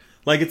center.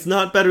 Like, it's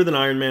not better than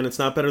Iron Man. It's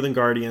not better than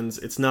Guardians.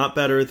 It's not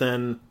better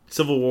than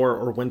Civil War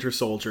or Winter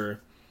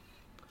Soldier.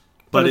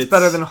 But it's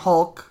better than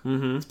Hulk.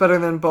 Mm-hmm. It's better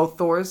than both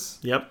Thors.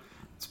 Yep.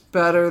 It's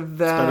better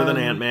than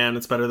Ant-Man.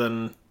 It's better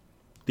than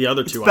the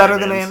other two. It's better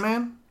than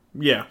Ant-Man?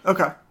 Yeah.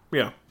 Okay.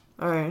 Yeah.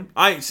 All right.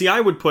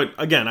 I would put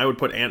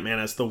Ant-Man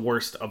as the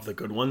worst of the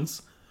good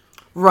ones.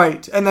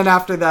 Right. And then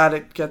after that,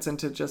 it gets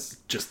into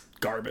just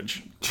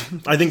garbage.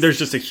 I think there's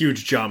just a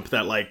huge jump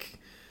that, like,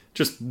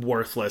 just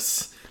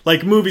worthless.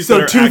 Like, movies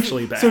that are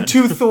actually bad. So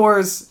 2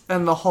 Thors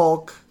and the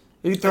Hulk.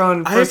 Are you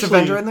throwing First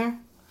Avenger in there?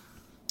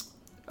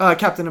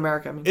 Captain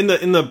America, I mean.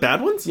 In the bad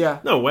ones? Yeah.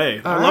 No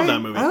way. I love that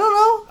movie. I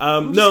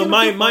don't know.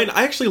 Mine.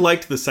 I actually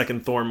liked the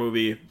second Thor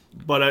movie,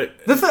 but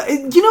that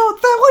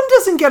one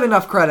doesn't get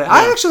enough credit. Yeah.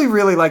 I actually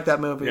really like that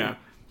movie. Yeah.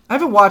 I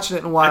haven't watched it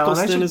in a while.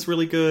 Eccleston is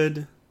really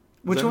good.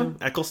 Which one?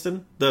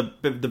 Eccleston, the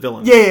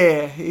villain.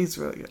 Yeah, he's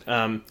really good.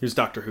 He was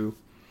Doctor Who.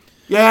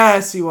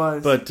 Yes, he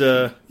was. But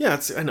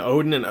and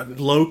Odin and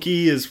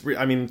Loki is.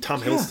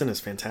 Tom Hiddleston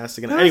is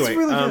fantastic. And anyway,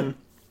 really good.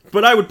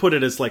 But I would put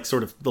it as, like,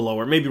 sort of the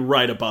lower, maybe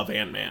right above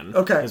Ant-Man.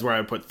 Okay. Is where I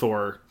would put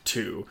Thor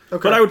 2.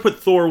 Okay. But I would put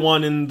Thor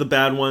 1 in the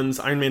bad ones,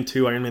 Iron Man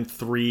 2, Iron Man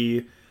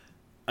 3,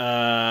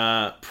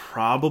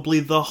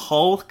 probably the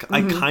Hulk.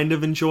 I kind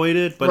of enjoyed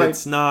it, but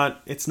it's not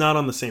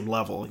on the same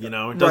level, you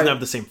know? It doesn't have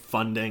the same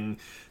funding.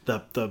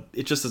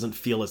 It just doesn't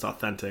feel as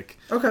authentic.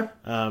 Okay.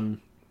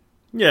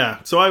 Yeah,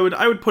 so I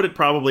would put it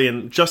probably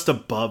in just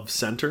above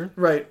center.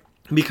 Right.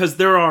 Because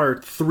there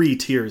are 3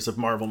 tiers of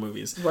Marvel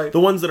movies. Right. The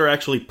ones that are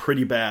actually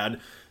pretty bad,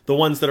 the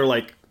ones that are,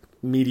 like,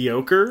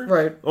 mediocre,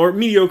 right, or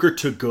mediocre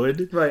to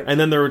good, right, and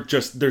then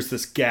there's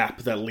this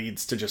gap that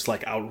leads to just,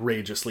 like,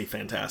 outrageously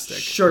fantastic.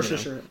 Sure.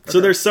 Okay.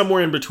 So there's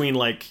somewhere in between,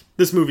 like,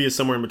 this movie is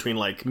somewhere in between,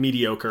 like,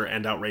 mediocre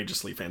and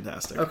outrageously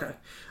fantastic. Okay.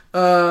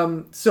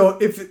 So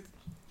if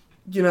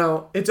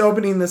it's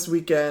opening this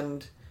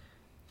weekend,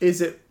 is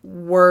it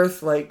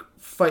worth, like,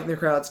 fighting the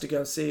crowds to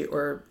go see,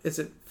 or is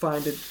it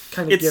fine to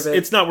kind of give it?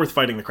 It's not worth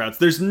fighting the crowds.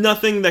 There's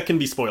nothing that can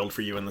be spoiled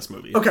for you in this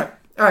movie. Okay.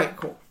 All right.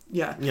 Cool.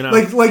 Yeah.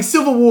 Like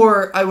Civil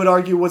War, I would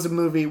argue, was a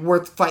movie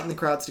worth fighting the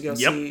crowds to go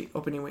see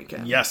opening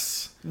weekend.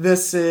 Yes.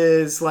 This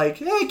is like,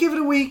 hey, give it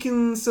a week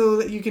and so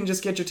that you can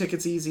just get your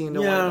tickets easy and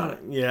don't worry about it.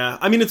 Yeah.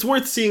 I mean, it's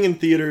worth seeing in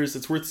theaters.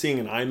 It's worth seeing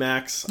in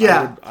IMAX.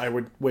 Yeah. I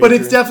would wait. But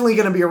it's definitely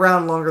going to be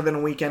around longer than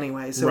a week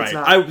anyway. So right.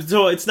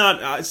 It's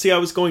not. I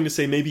was going to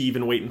say maybe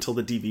even wait until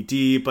the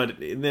DVD, but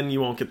then you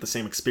won't get the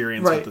same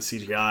experience with the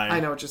CGI. I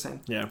know what you're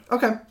saying. Yeah.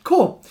 Okay.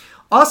 Cool.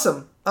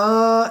 Awesome.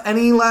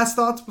 Any last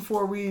thoughts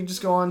before we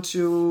just go on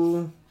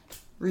to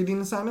reading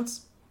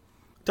assignments?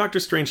 Doctor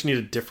Strange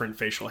needed different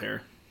facial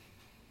hair.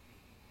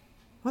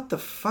 What the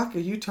fuck are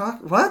you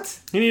talking? What?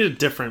 He needed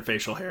different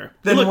facial hair.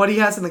 Than what he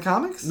has in the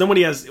comics? Than what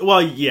he has.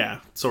 Well,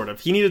 yeah, sort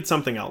of. He needed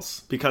something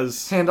else because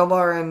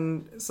handlebar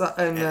and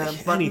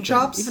button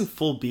chops, even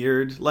full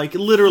beard, like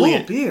literally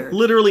full beard,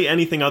 literally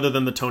anything other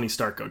than the Tony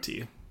Stark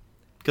goatee.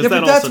 Yeah,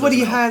 but that's what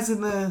he has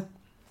in the.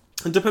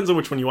 It depends on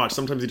which one you watch.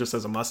 Sometimes he just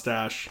has a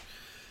mustache.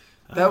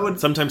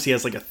 Sometimes he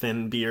has like a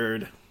thin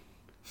beard.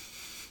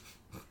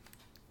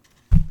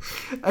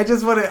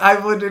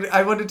 I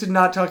wanted to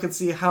not talk and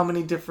see how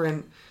many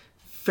different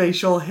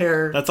facial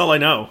hair. That's all I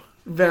know.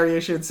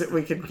 Variations that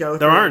we could go.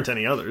 There aren't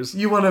any others.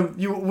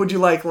 Would you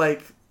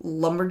like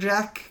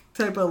lumberjack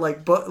type of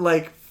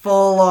like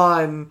full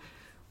on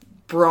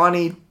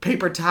brawny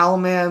paper towel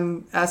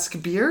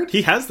man-esque beard?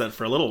 He has that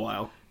for a little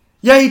while.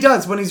 Yeah, he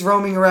does when he's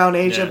roaming around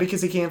Asia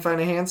because he can't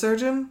find a hand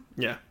surgeon.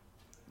 Yeah.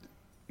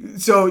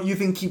 So you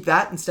think keep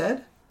that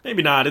instead?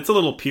 Maybe not. It's a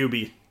little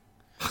puby.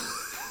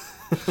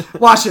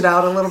 Wash it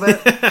out a little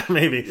bit.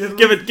 Maybe.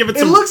 Give it some...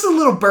 It looks a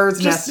little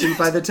bird's nesty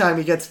by the time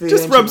he gets to the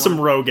just rub some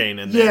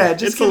Rogaine in there. Yeah,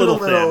 just it's a little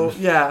thin.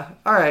 Yeah.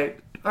 All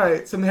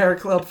right. Some hair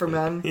club for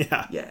men.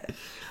 Yeah. Yeah.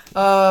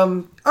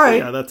 All right.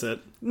 Yeah, that's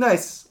it.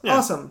 Nice. Yeah.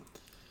 Awesome.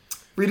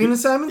 Reading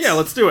assignments? Yeah,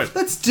 let's do it.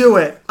 Let's do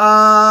it.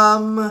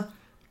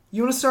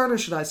 You want to start or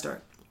should I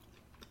start?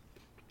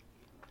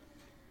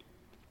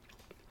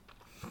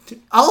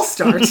 I'll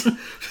start.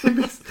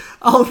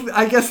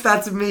 I guess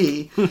that's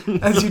me,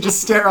 as you just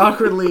stare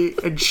awkwardly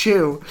and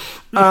chew.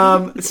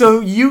 So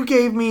you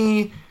gave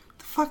me...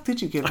 The fuck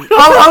did you give me?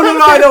 Oh, no,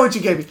 I know what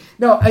you gave me.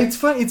 No, it's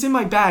funny. It's in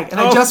my bag,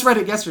 and I just read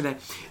it yesterday.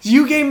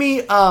 You gave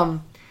me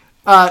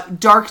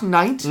Dark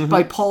Knight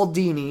by Paul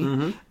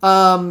Dini.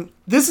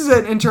 This is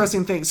an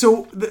interesting thing.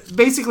 So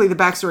basically the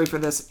backstory for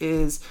this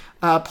is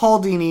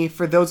Paul Dini,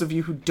 for those of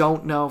you who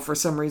don't know for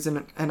some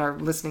reason and are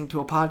listening to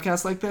a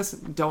podcast like this,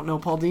 don't know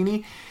Paul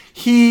Dini,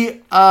 he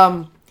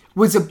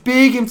was a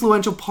big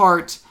influential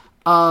part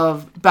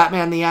of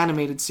Batman the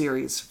Animated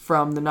Series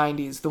from the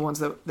 90s, the ones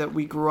that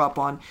we grew up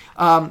on.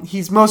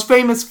 He's most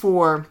famous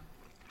for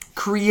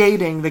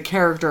creating the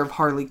character of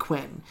Harley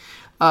Quinn.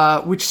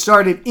 Which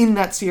started in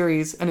that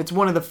series, and it's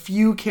one of the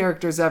few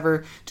characters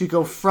ever to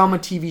go from a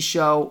TV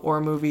show or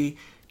a movie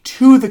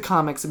to the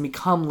comics and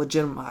become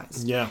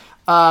legitimized. Yeah.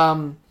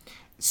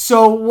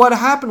 So what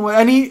happened was,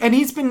 and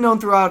he's been known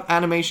throughout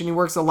animation. He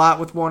works a lot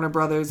with Warner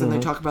Brothers, and they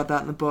talk about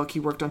that in the book. He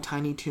worked on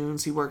Tiny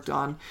Toons. He worked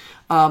on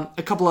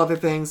a couple other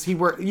things.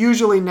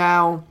 Usually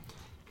now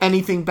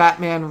anything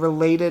Batman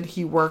related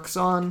he works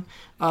on.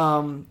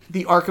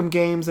 The Arkham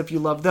games, if you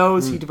love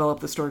those, he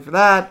developed the story for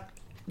that.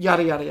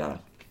 Yada yada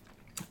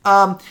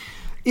yada.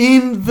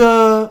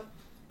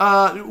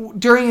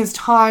 During his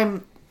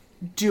time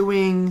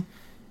doing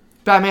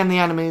Batman the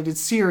Animated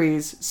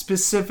Series,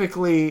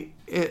 specifically,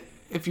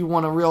 if you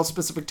want a real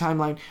specific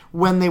timeline,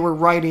 when they were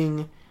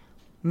writing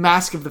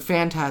Mask of the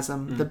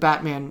Phantasm, the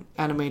Batman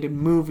animated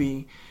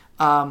movie,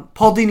 Paul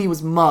Dini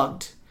was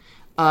mugged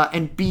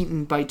and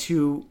beaten by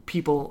two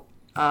people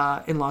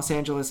in Los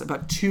Angeles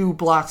about 2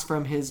 blocks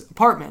from his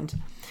apartment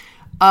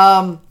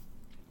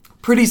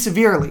pretty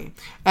severely.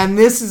 And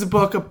this is a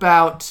book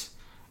about...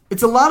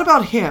 It's a lot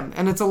about him,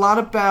 and it's a lot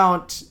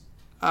about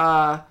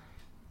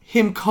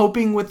him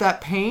coping with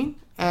that pain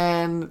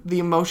and the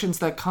emotions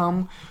that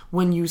come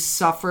when you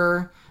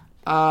suffer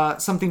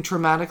something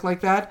traumatic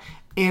like that.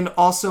 And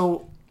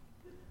also,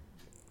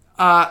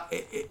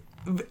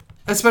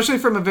 especially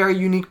from a very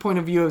unique point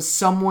of view, as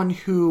someone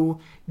who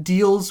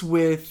deals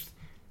with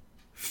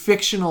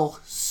fictional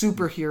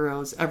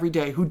superheroes every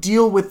day, who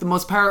deal with the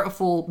most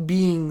powerful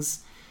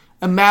beings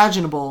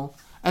imaginable,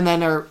 and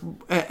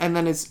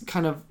then is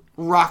kind of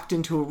rocked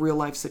into a real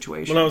life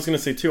situation. Well, I was going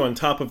to say too, on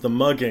top of the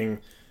mugging,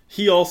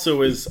 he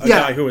also is a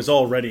guy who is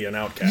already an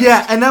outcast.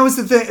 Yeah, and that was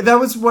the thing. That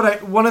was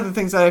one of the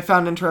things that I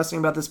found interesting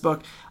about this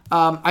book.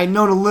 I'd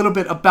known a little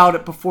bit about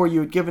it before you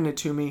had given it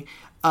to me.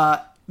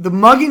 The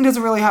mugging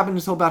doesn't really happen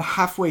until about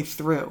halfway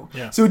through.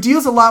 Yeah. So it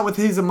deals a lot with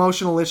his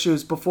emotional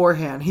issues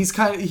beforehand. He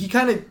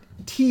kind of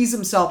tees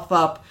himself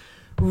up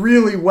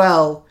really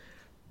well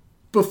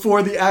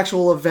before the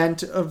actual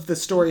event of the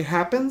story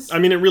happens. I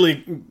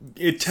mean,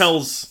 it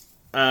tells...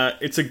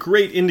 it's a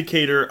great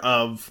indicator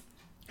of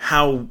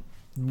how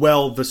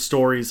well the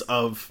stories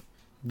of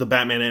the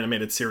Batman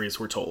animated series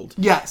were told.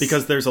 Yes.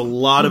 Because there's a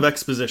lot of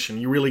exposition.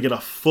 You really get a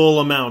full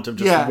amount of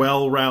just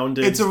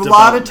well-rounded It's a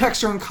lot of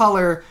texture and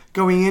color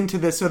going into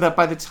this, so that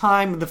by the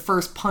time the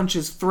first punch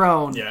is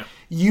thrown,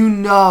 you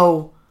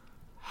know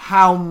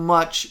how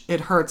much it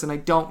hurts, and I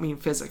don't mean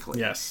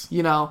physically. Yes.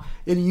 You know,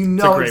 and you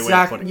know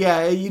exactly.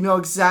 Yeah, you know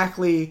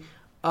exactly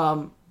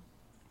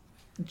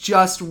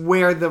just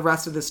where the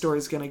rest of the story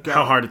is going to go.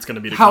 How hard it's going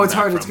to be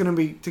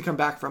to come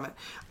back from it.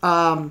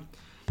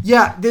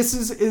 This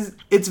is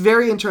it's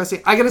very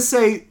interesting. I got to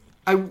say,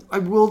 I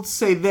will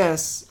say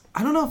this.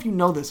 I don't know if you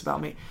know this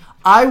about me.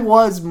 I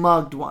was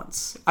mugged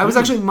once. I was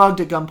actually mugged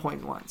at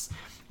gunpoint once.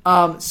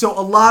 So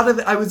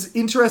I was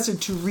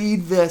interested to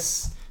read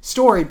this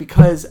story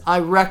because I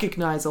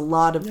recognize a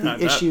lot of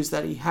the issues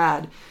that he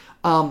had.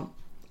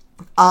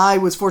 I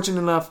was fortunate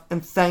enough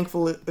and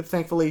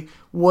thankfully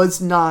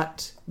was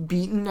not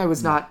beaten. I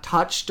was not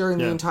touched during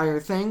the entire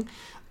thing.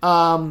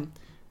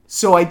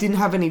 So I didn't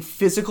have any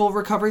physical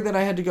recovery that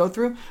I had to go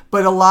through,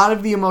 but a lot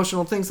of the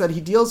emotional things that he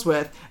deals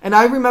with. And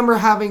I remember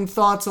having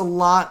thoughts a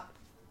lot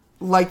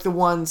like the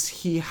ones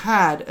he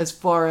had as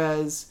far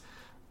as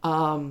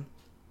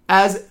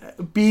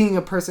being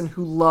a person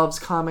who loves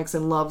comics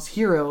and loves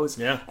heroes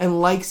and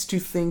likes to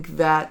think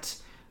that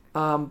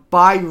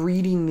by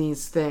reading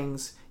these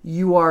things,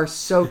 you are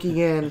soaking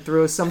in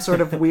through some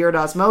sort of weird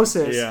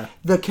osmosis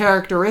the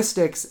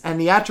characteristics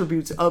and the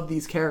attributes of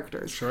these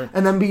characters. Sure.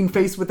 And then being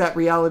faced with that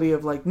reality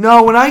of like,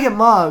 no, when I get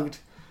mugged,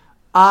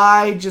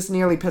 I just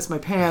nearly piss my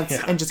pants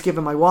and just give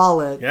him my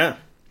wallet. Yeah.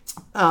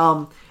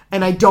 And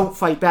I don't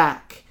fight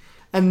back.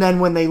 And then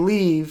when they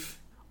leave,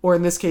 or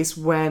in this case,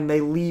 when they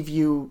leave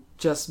you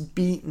just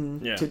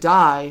beaten to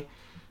die,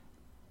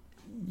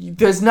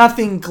 there's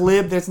nothing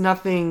glib, there's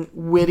nothing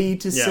witty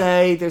to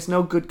say, there's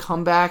no good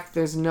comeback,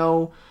 there's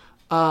no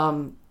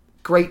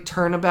great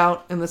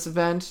turnabout in this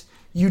event.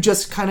 You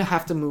just kind of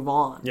have to move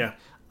on. Yeah.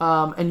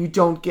 And you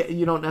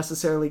don't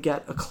necessarily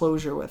get a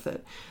closure with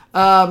it.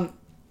 And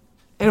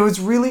it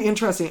was really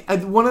interesting.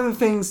 One of the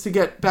things, to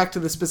get back to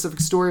the specific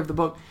story of the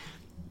book,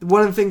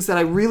 one of the things that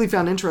I really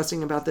found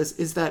interesting about this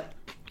is that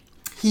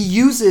he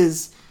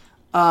uses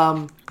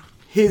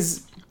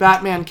his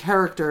Batman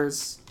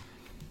characters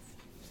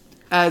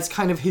as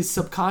kind of his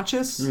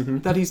subconscious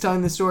that he's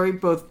telling the story,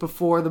 both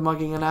before the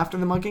mugging and after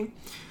the mugging.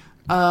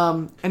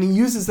 And he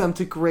uses them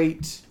to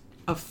great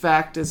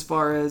effect as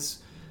far as,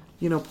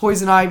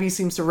 Poison Ivy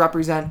seems to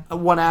represent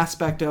one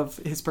aspect of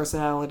his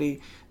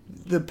personality.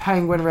 The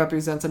Penguin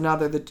represents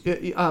another.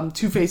 The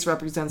Two-Face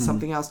represents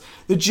something else.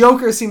 The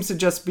Joker seems to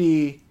just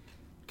be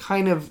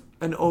kind of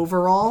an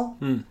overall.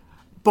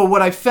 But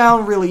what I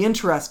found really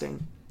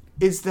interesting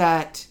is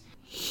that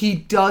he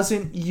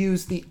doesn't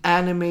use the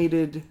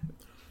animated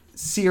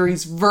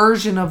series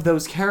version of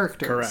those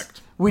characters.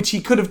 Correct. Which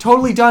he could have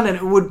totally done, and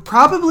it would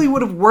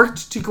have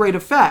worked to great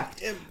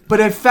effect. But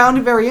I found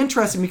it very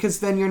interesting because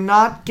then you're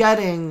not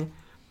getting...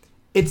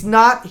 It's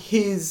not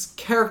his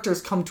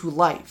characters come to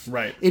life.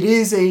 Right. It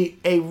is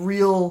a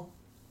real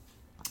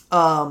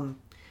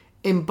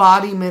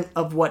embodiment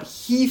of what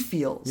he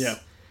feels. Yeah.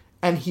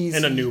 and he's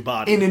in a new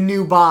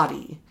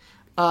body.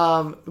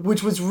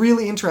 Which was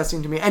really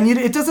interesting to me. And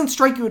it doesn't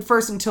strike you at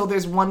first until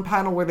there's one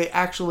panel where they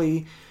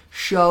actually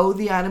show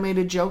the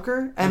animated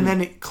Joker, and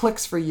then it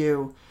clicks for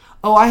you.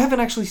 Oh, I haven't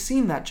actually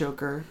seen that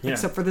Joker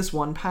except for this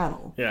one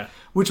panel. Yeah.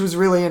 Which was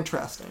really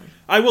interesting.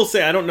 I will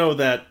say, I don't know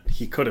that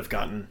he could have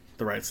gotten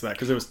the rights to that,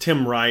 because it was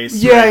Tim Rice.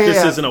 Yeah, right?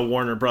 This isn't a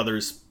Warner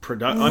Brothers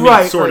production. I mean,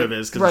 it sort of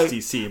is, because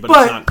it's DC, but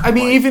it's not I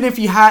mean, even if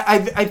he had...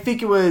 I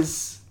think it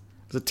was...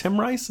 Is it Tim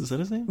Rice? Is that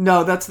his name?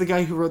 No, that's the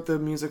guy who wrote the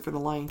music for The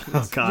Lion King.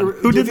 Oh, God.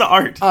 Who did the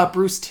art?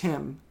 Bruce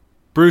Timm.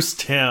 Bruce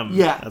Timm.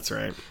 Yeah. That's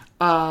right.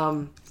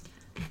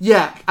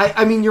 Yeah,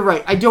 I mean, you're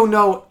right. I don't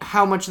know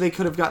how much they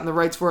could have gotten the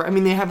rights for. I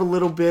mean, they have a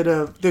little bit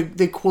of...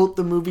 They quote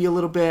the movie a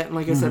little bit, and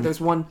like I said, there's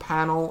one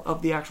panel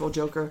of the actual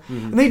Joker.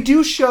 And they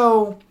do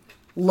show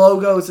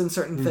logos and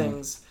certain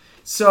things.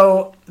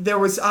 So there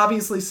was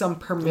obviously some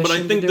permission to do it.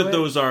 But I think that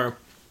those are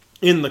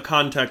in the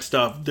context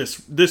of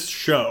this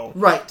show.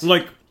 Right.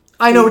 Like...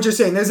 I know what you're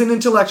saying. There's an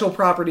intellectual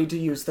property to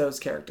use those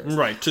characters.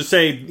 Right. To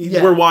say,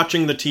 we're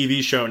watching the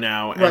TV show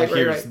now, and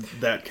here's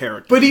that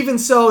character. But even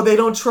so, they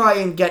don't try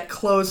and get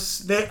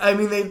close.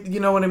 You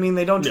know what I mean?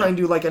 They don't try and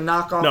do like a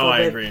knockoff of it. No, I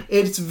agree.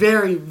 It's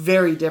very,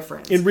 very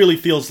different. It really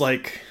feels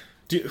like...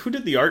 who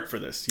did the art for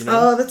this? You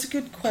know? That's a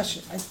good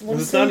question.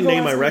 It's not a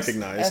name I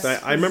recognized.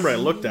 I remember I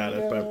looked at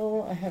it, but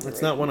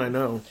it's not one I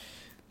know.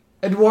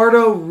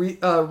 Eduardo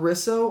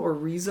Rizzo or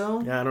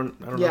Rizzo? Yeah, I don't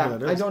know who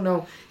that is. I don't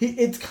know.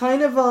 It's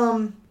kind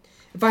of...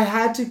 If I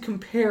had to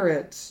compare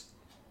it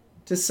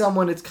to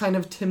someone, it's kind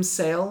of Tim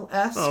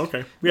Sale-esque. Oh,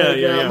 okay.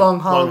 Yeah.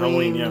 Long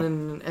Halloween,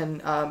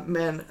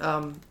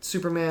 and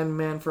Superman,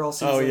 Man for All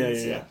Seasons. Oh,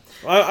 yeah.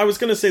 I was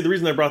going to say the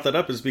reason I brought that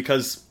up is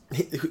because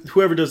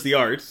whoever does the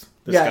art,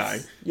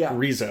 guy,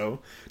 Rizzo,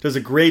 does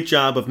a great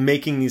job of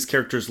making these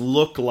characters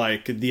look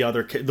like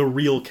the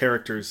real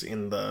characters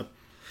in the...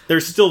 They're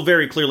still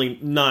very clearly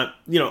not,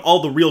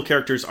 all the real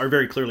characters are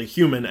very clearly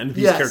human, and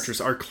these characters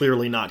are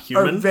clearly not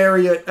human. Are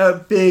very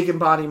big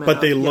embodiment.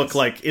 But they look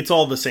like, it's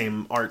all the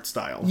same art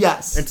style.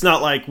 Yes. It's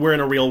not like we're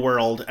in a real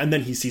world, and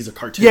then he sees a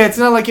cartoon. Yeah, it's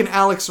not like an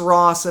Alex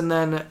Ross and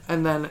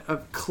then a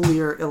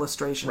clear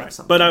illustration of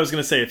something. But I was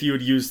going to say, if you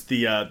would use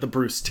the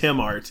Bruce Timm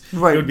art, it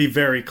would be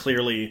very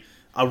clearly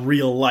a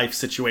real life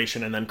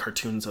situation, and then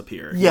cartoons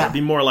appear. Yeah. It'd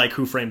be more like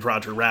Who Framed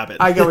Roger Rabbit.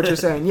 I get what you're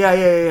saying.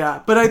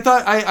 Yeah. But I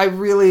thought,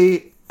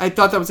 I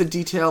thought that was a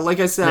detail. Like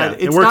I said,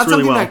 it's not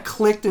something that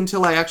clicked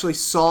until I actually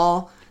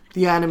saw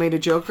the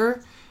animated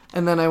Joker.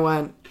 And then I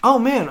went, oh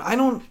man,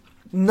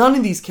 none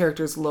of these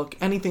characters look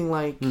anything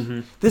like,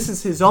 this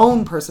is his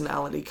own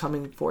personality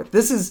coming forth.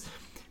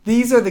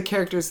 These are the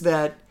characters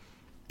that,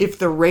 if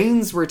the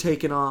reins were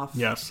taken off,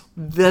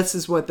 this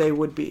is what they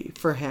would be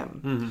for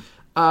him.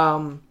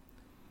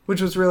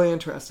 Which was really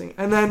interesting.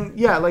 And then,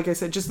 like I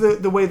said, just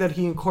the way that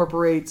he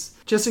incorporates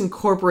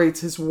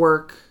his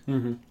work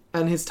and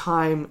his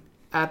time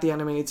at the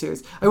animated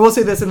series. I will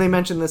say this, and they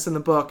mentioned this in the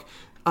book,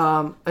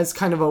 as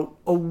kind of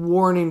a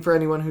warning for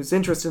anyone who's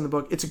interested in the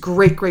book. It's a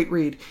great, great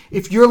read.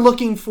 If you're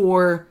looking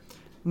for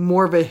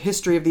more of a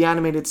history of the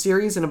animated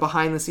series and a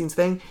behind-the-scenes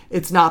thing,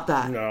 it's not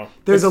that. No.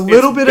 There's a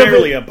little bit of it. It's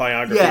barely a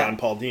biography on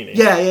Paul Dini.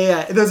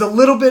 Yeah. There's a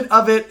little bit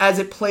of it as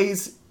it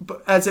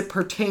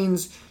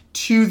pertains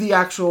to the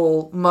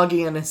actual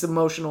Muggy and his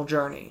emotional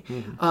journey.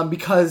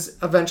 Because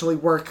eventually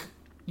work,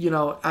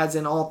 as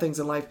in all things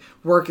in life,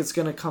 work is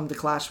going to come to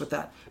clash with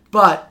that.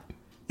 But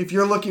if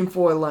you're looking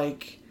for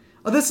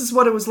this is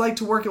what it was like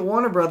to work at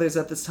Warner Brothers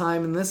at this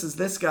time, and this is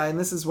this guy, and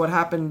this is what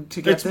happened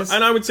to get this.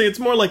 And I would say it's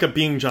more like a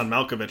Being John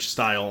Malkovich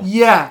style.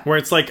 Yeah. Where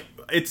it's like,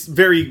 it's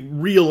very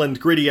real and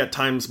gritty at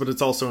times, but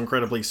it's also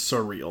incredibly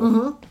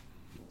surreal.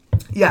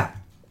 Yeah.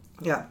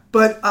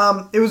 But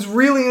it was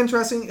really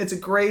interesting. There's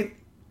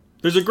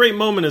a great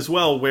moment as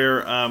well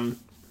where,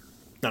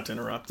 not to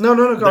interrupt. No,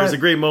 go ahead. There's a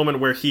great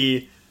moment where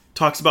he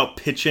talks about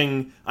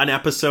pitching an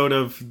episode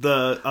of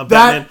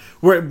Batman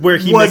where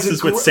he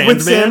mixes with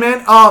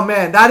Sandman. Oh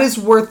man, that is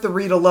worth the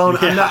read alone.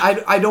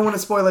 Yeah. I don't want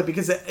to spoil it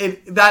because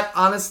that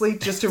honestly,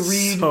 just to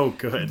read so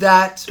good.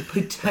 That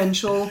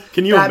potential.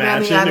 Can you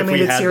Batman imagine if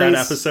we had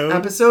that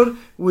episode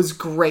was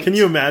great. Can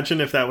you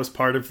imagine if that was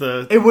part of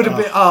the? It would have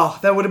been. Oh,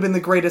 that would have been the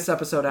greatest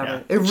episode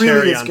ever. Yeah, it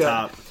really is good.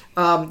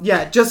 Top.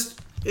 Just.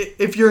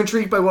 If you're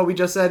intrigued by what we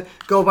just said,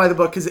 go buy the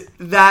book because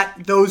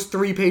those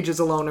 3 pages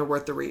alone are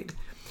worth the read.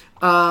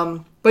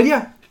 But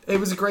yeah, it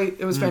was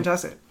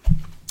fantastic.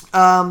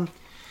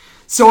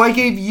 So I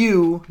gave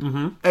you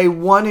a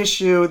one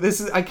issue. This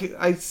is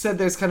I said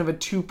there's kind of a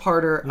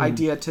 2-parter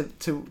idea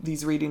to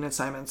these reading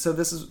assignments. So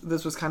this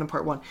was kind of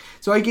part 1.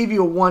 So I gave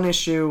you a 1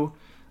 issue.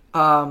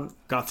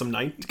 Gotham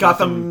Knight.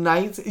 Gotham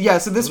Knights. Yeah.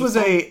 So this was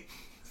a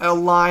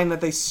line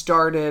that they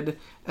started,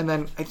 and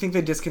then I think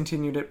they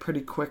discontinued it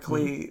pretty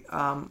quickly.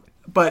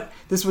 But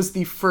this was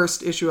the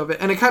first issue of it,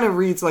 and it kind of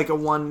reads like a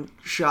one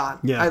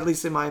shot, at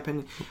least in my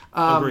opinion.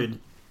 Agreed.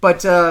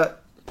 But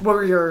what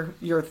were your?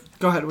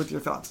 Go ahead with your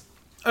thoughts.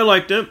 I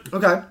liked it.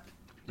 Okay.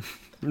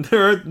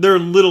 There are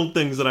little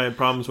things that I had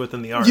problems with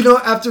in the art. You know,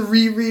 after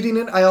rereading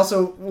it, I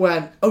also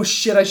went, "Oh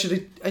shit! I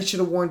should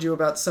have warned you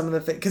about some of the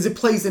things," because it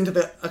plays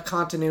into a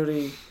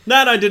continuity.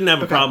 That I didn't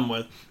have a problem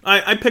with.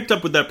 I picked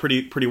up with that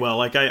pretty well.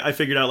 Like I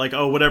figured out like,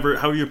 oh, whatever,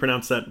 how you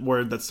pronounce that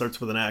word that starts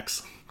with an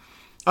X.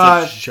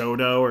 Like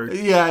Shodo or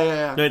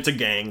yeah. No, it's a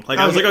gang. Like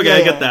I was like, okay,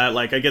 I get that.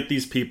 Like I get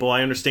these people.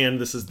 I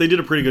understand this is. They did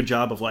a pretty good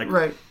job of like.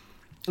 Right.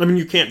 I mean,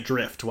 you can't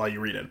drift while you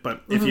read it,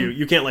 but if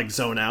you can't like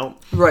zone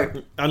out,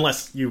 right?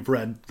 Unless you've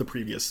read the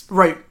previous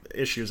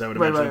issues, I would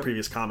imagine the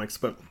previous comics.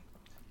 But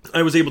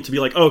I was able to be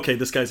like, oh, okay,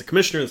 this guy's a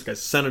commissioner, this guy's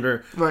a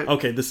senator. Right.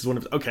 Okay, this is one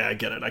of. Okay, I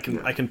get it. I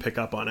can pick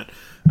up on it.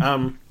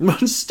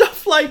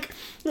 Stuff like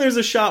there's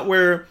a shot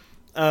where,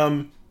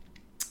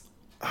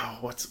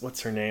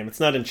 what's her name? It's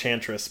not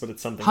Enchantress, but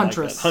it's something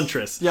Huntress. Like that.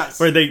 Huntress. Yes.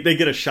 Where they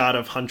get a shot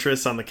of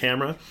Huntress on the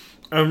camera.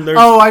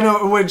 I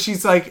know when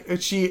she's like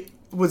she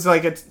was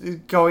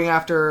like going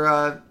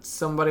after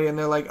somebody, and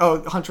they're like,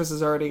 "Oh, Huntress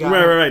has already got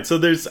her." Right. So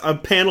there's a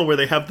panel where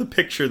they have the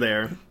picture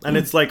there, and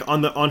it's like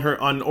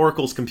on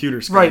Oracle's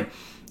computer screen, right?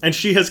 And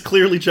she has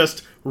clearly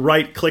just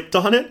right-clicked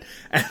on it,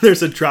 and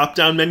there's a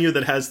drop-down menu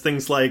that has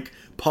things like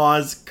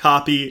pause,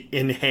 copy,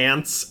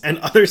 enhance, and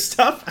other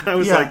stuff. And I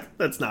was like,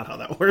 "That's not how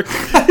that works.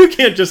 You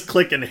can't just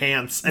click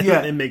enhance and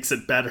it makes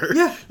it better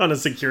on a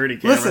security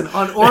camera." Listen,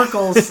 on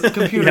Oracle's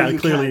computer, you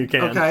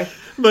can. Okay.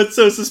 But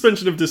so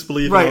suspension of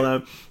disbelief and all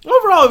that.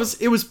 Overall,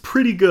 it was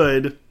pretty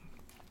good.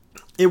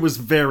 It was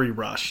very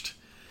rushed.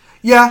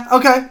 Yeah,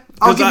 okay.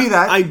 I'll give you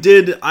that.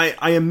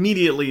 I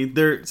immediately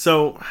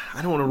so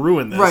I don't want to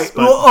ruin this. Right.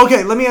 But, well,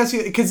 okay, let me ask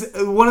you, because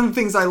one of the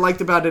things I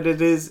liked about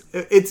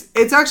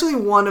it's actually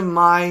one of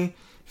my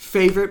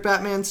favorite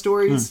Batman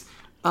stories.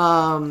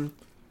 I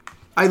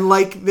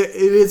like it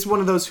is one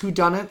of those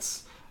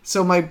whodunits.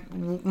 So my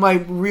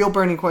real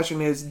burning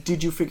question is,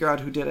 did you figure out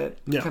who did it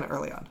kind of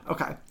early on?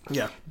 Okay.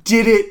 Yeah.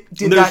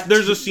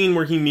 There's a scene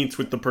where he meets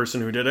with the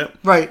person who did it.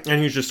 Right.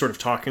 And he's just sort of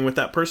talking with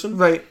that person.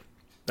 Right.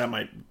 That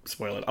might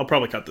spoil it. I'll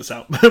probably cut this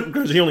out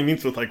because he only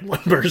meets with like one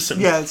person.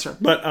 Yeah, that's true.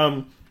 But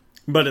and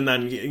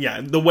then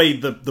the way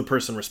the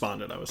person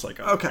responded, I was like,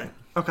 oh, okay.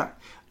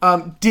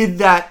 Did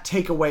that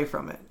take away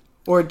from it?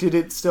 Or did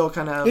it still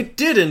kind of... It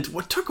didn't.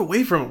 What took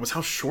away from it was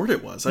how short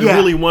it was. I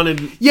really wanted...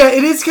 Yeah,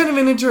 it is kind of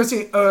an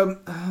interesting...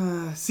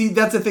 see,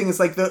 that's the thing. It's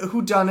like the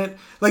whodunit...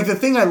 Like, the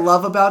thing I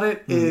love about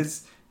it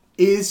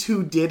is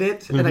who did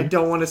it. And I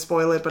don't want to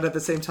spoil it, but at the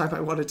same time, I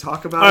want to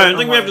talk about it. All right, I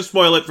think we have to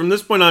spoil it. From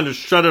this point on, just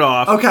shut it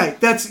off. Okay,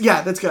 that's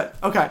good.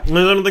 Okay. I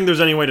don't think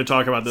there's any way to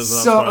talk about this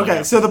without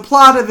spoiling it. So the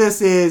plot of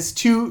this is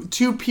two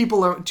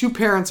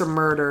parents are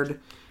murdered.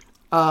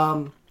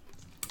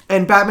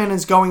 And Batman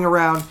is going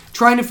around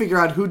trying to figure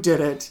out who did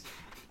it.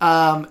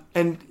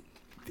 And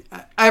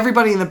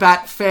everybody in the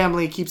Bat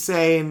family keeps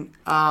saying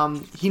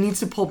he needs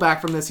to pull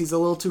back from this. He's a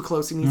little too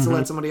close. He needs to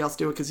let somebody else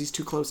do it because he's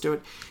too close to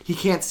it. He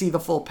can't see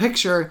the full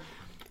picture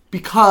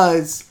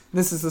because,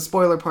 this is the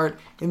spoiler part,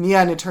 in the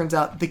end it turns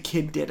out the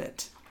kid did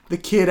it. The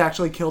kid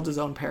actually killed his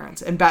own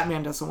parents. And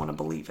Batman doesn't want to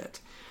believe it.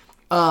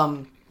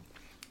 What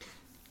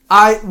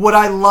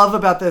I love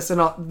about this, and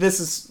this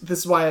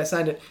is why I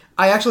signed it,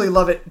 I actually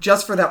love it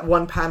just for that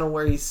one panel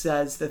where he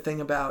says the thing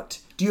about,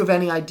 do you have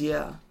any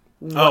idea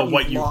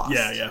what you lost?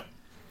 Yeah.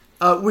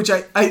 Which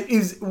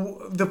is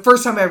the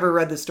first time I ever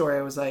read this story,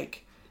 I was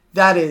like,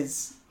 that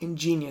is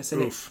ingenious.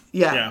 And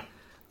yeah.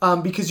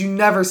 Because you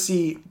never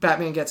see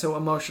Batman get so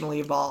emotionally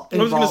involved. I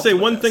was going to say,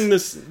 one thing,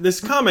 this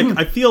comic,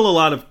 I feel a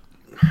lot of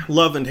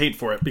love and hate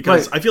for it,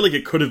 because I feel like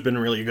it could have been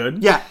really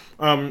good. Yeah.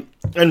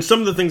 And some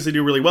of the things they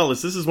do really well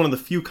is this is one of the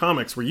few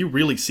comics where you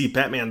really see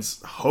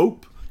Batman's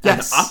hope and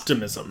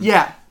optimism.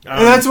 Yeah.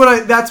 And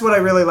that's what I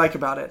really like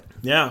about it.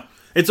 Yeah.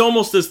 It's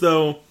almost as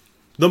though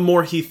the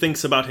more he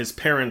thinks about his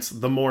parents,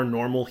 the more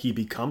normal he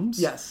becomes.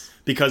 Yes.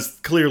 Because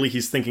clearly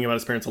he's thinking about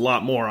his parents a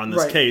lot more on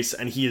this case,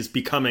 and he is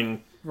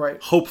becoming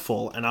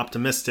hopeful and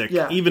optimistic,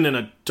 even in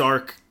a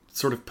dark,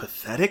 sort of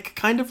pathetic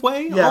kind of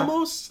way,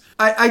 almost.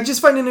 I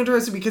just find it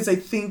interesting because I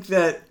think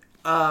that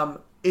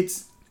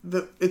it's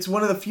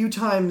one of the few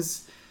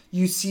times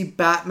you see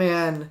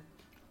Batman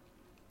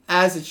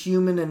as a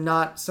human and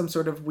not some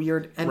sort of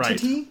weird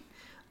entity.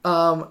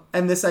 Right.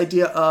 And this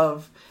idea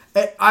of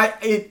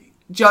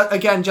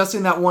just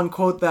in that one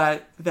quote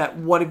that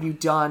what have you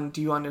done?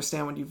 Do you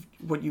understand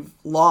what you've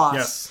lost?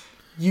 Yes.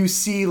 You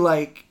see,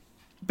 like,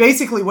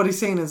 basically what he's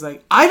saying is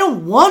like, I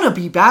don't want to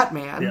be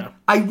Batman. Yeah.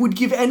 I would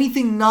give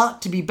anything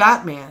not to be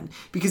Batman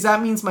because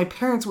that means my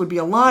parents would be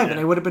alive and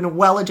I would have been a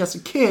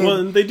well-adjusted kid. Well,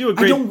 and they do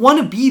I don't want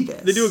to be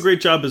this. They do a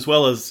great job as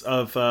well as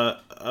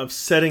of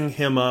setting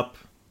him up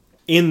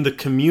in the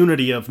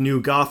community of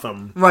New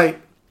Gotham,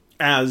 right?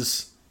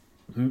 As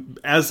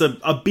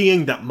a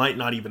being that might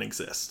not even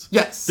exist.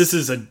 Yes, this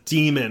is a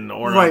demon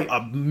or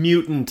a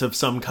mutant of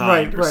some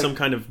kind or some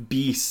kind of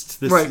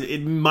beast.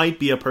 It might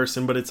be a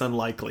person, but it's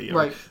unlikely.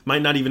 Or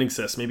might not even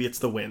exist. Maybe it's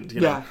the wind.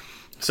 You know?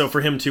 So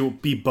for him to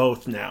be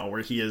both now,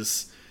 where he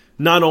is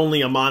not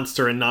only a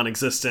monster and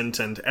non-existent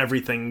and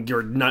everything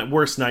your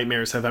worst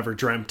nightmares have ever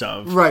dreamt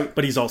of,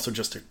 but he's also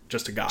just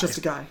a guy. Just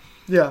a guy.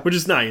 Yeah, which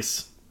is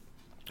nice.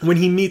 when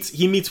he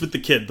meets with the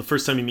kid, the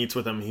first time he meets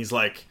with him, he's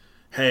like,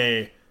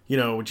 hey,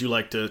 would you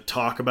like to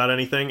talk about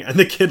anything? And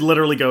the kid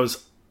literally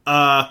goes,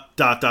 no,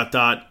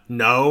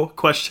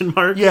 question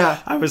mark. Yeah.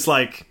 I was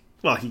like,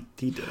 well, he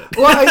did it.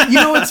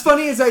 Well, what's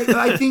funny is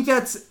I think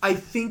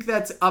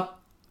that's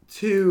up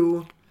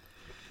to...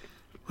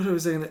 What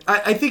was I saying?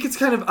 I think it's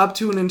kind of up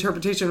to an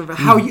interpretation of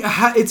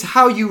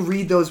how you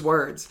read those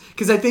words.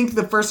 Because I think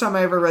the first time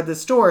I ever read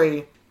this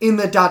story, in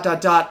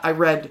the ... I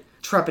read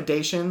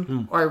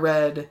trepidation, or I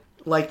read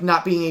like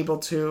not being able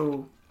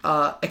to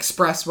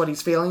express what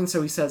he's feeling,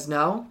 so he says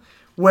no.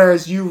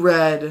 Whereas you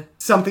read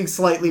something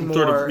slightly more...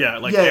 Sort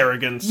of,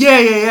 arrogance.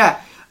 Yeah.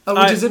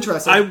 Which is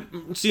interesting. I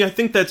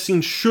think that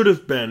scene should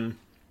have been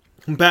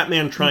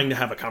Batman trying to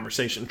have a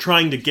conversation,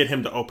 trying to get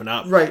him to open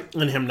up, right,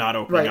 and him not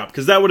opening up,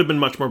 because that would have been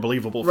much more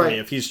believable for me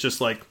if he's just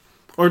like,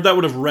 or that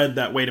would have read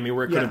that way to me,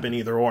 where it could have been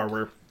either or,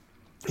 where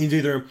he's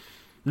either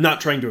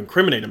not trying to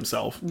incriminate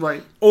himself,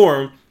 right,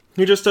 or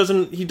he just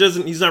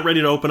he's not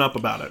ready to open up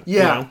about it.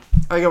 Yeah,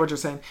 I get what you're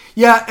saying.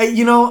 Yeah,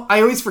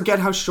 I always forget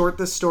how short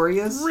this story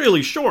is.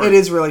 Really short. It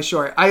is really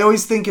short. I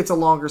always think it's a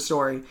longer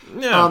story.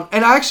 Yeah,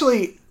 and I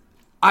actually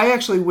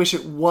wish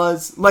it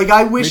was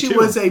I wish it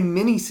was a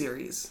mini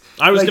series.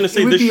 I was going to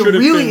say this should have been... It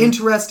would be really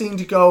interesting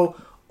to go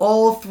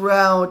all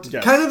throughout,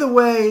 kind of the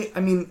way...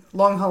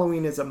 Long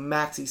Halloween is a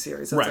maxi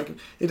series. That's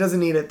it doesn't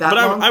need it that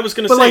long. I was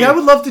going to say... But I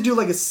would love to do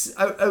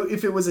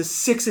if it was a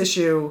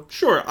 6-issue...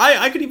 Sure,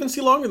 I could even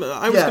see longer than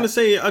that. I was going to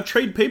say a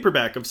trade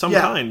paperback of some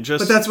kind.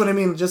 But that's what I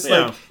mean. Just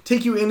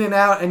take you in and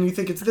out, and you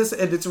think it's this,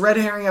 and it's red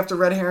herring after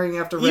red herring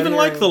after red herring. Even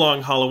like the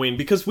Long Halloween,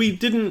 because we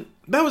didn't...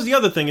 That was the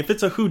other thing. If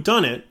it's a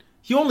whodunit,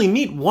 you only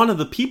meet one of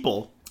the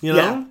people...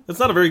 Yeah. It's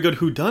not a very good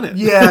whodunit.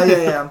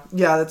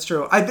 Yeah, that's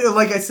true.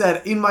 Like I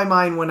said, in my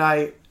mind when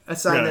I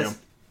assign this,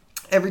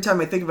 every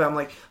time I think about it, I'm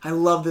like, I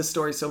love this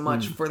story so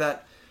much for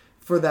that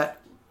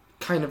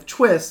kind of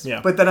twist. Yeah.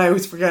 But then I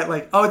always forget,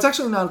 it's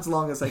actually not as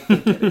long as I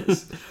think it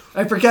is.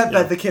 I forget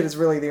that the kid is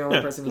really the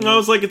only person. I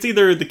was like, it's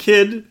either the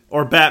kid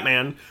or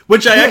Batman,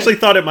 which I actually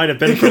thought it might have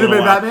been. It could have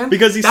been Batman,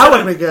 because that would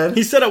have been good.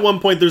 He said at one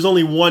point, "There's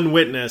only one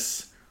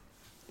witness,"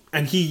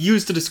 and he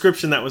used a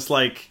description that was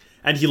like.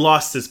 And he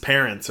lost his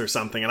parents or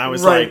something. And I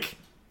was like,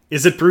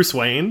 is it Bruce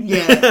Wayne?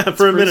 Yeah.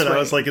 For a minute, I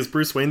was like, is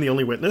Bruce Wayne the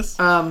only witness?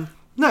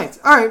 Nice.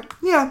 All right.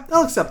 Yeah,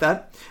 I'll accept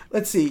that.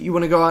 Let's see. You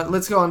want to go on?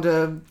 Let's go on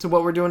to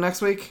what we're doing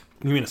next week.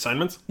 You mean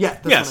assignments? Yeah.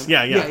 Yes.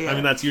 Yeah. I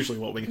mean, that's usually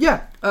what we do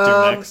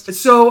next.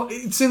 So,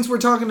 since we're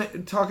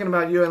talking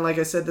about you, and like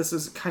I said, this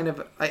is kind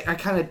of... I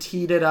kind of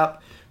teed it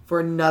up for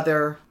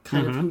another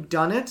kind of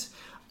whodunit.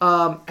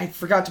 I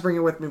forgot to bring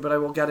it with me, but I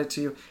will get it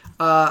to you.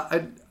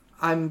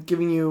 I'm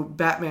giving you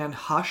Batman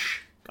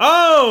Hush.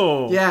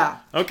 Oh! Yeah.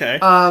 Okay.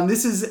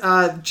 This is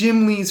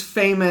Jim Lee's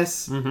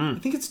famous, I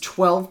think it's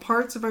 12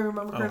 parts, if I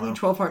remember correctly,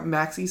 12-part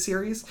maxi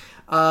series.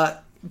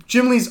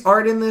 Jim Lee's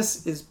art in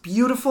this is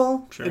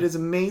beautiful. Sure. It is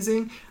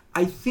amazing.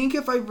 I think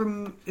if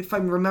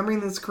I'm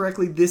remembering this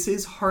correctly, this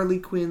is Harley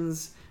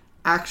Quinn's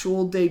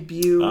actual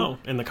debut. Oh,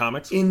 in the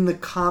comics? In the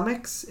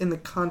comics, in the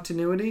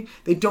continuity.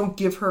 They don't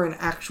give her an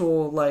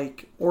actual,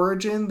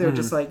 origin. They're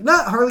just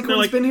Harley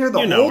Quinn's been here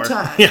the whole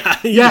time. Yeah,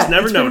 just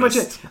never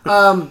noticed. Pretty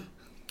much it.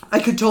 I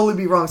could totally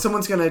be wrong.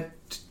 Someone's going to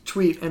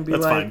tweet and be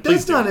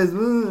that's not as...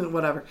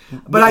 whatever.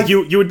 But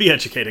you would be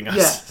educating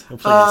us.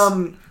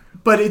 Yeah.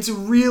 But it's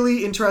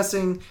really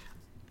interesting.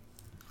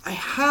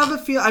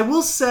 I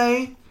will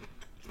say...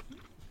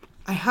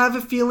 I have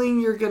a feeling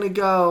you're going to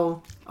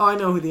go... Oh, I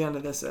know who the end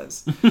of this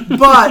is.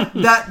 But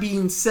that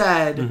being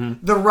said,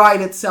 the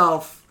ride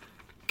itself,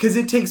 because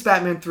it takes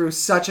Batman through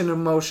such an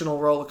emotional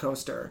roller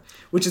coaster,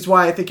 which is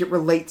why I think it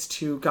relates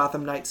to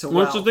Gotham Knights so well.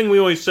 What's the thing we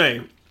always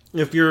say?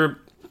 If your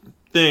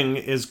thing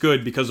is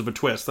good because of a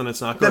twist, then it's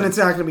not good. Then it's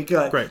not going to be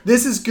good. Great.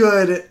 This is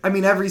good. I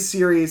mean, every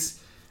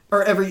series,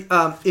 or every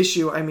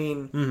issue,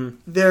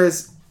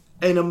 there's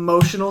an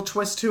emotional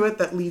twist to it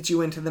that leads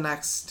you into the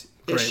next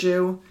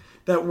issue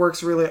that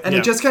works really... And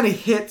it just kind of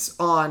hits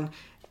on...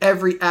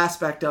 every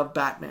aspect of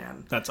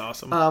Batman. That's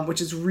awesome.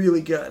 Which is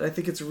really good. I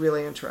think it's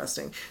really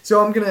interesting.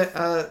 So I'm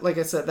gonna, like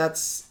I said,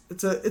 it's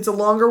a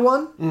longer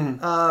one,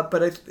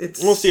 but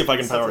it's... We'll see if I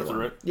can power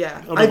through it.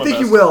 Yeah, I think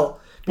you will.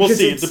 We'll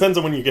see. It depends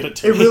on when you get it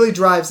to me. It really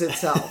drives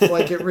itself.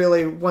 It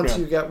really, once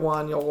you get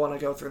one, you'll want to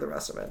go through the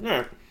rest of it.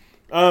 All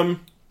right.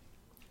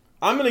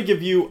 I'm going to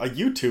give you a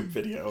YouTube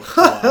video.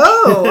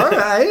 Oh, all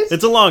right.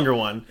 It's a longer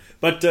one.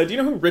 But do you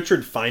know who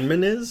Richard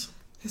Feynman is?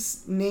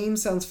 His name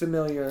sounds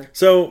familiar.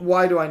 So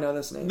why do I know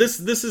this name? This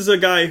is a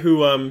guy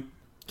who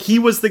he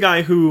was the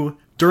guy who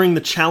during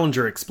the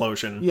Challenger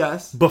explosion.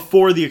 Yes.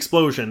 Before the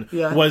explosion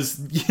was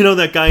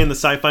that guy in the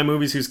sci-fi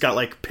movies who's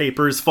got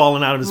papers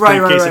falling out of his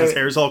briefcase and his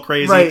hair's all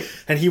crazy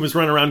and he was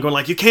running around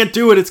going you can't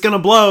do it, it's gonna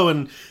blow,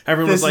 and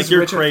everyone was like,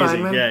 you're Richard crazy.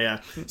 Feynman?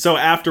 Yeah. So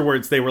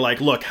afterwards they were like,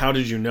 look, how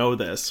did you know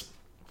this?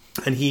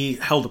 And he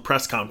held a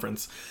press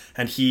conference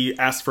and he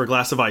asked for a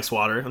glass of ice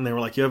water, and they were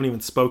like, you haven't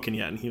even spoken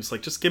yet. And he was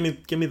like, just give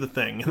me the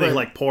thing. And they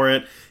like pour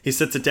it. He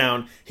sits it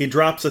down. He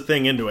drops a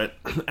thing into it,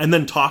 and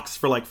then talks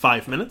for like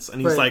 5 minutes.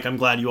 And he's like, I'm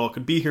glad you all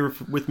could be here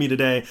with me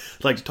today.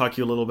 I'd like to talk to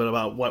you a little bit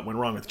about what went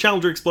wrong with the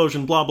Challenger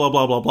explosion, blah, blah,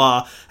 blah, blah,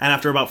 blah. And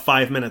after about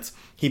 5 minutes,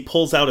 he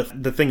pulls out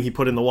the thing he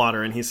put in the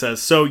water, and he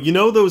says, so you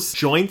know those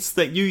joints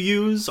that you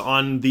use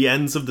on the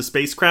ends of the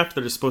spacecraft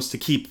that are supposed to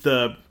keep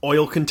the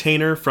oil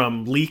container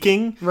from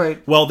leaking?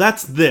 Right. Well,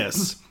 that's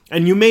this.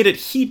 And you made it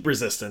heat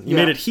resistant. You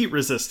made it heat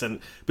resistant,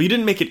 but you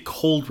didn't make it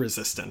cold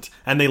resistant.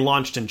 And they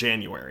launched in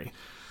January.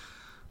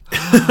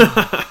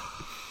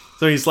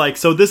 So he's like,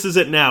 so this is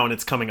it now, and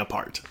it's coming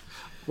apart.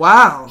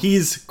 Wow.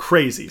 He's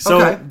crazy.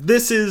 So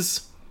this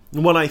is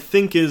what I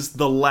think is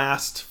the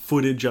last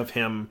footage of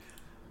him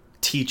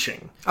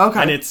teaching.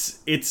 Okay. And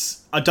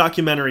it's a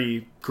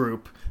documentary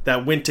group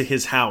that went to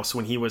his house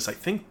when he was, I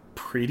think,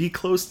 pretty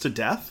close to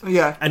death.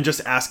 Yeah. And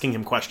just asking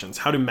him questions.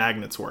 How do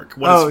magnets work?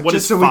 What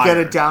is so fire? We get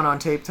it down on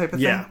tape type of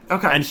thing? Yeah.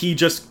 Okay. And he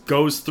just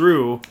goes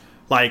through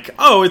like,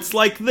 oh, it's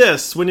like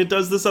this when it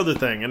does this other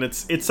thing. And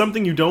it's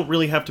something you don't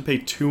really have to pay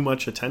too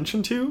much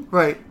attention to.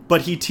 Right.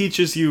 But he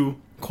teaches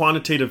you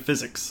quantitative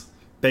physics,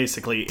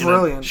 basically, in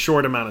a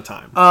short amount of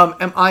time.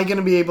 Am I going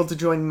to be able to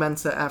join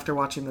Mensa after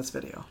watching this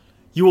video?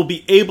 You will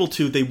be able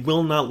to. They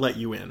will not let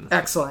you in.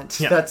 Excellent.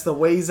 Yeah. That's the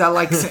ways I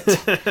likes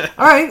it.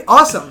 All right.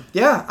 Awesome.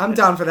 Yeah, I'm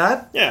down for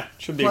that. Yeah,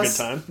 should be a good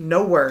time.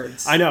 No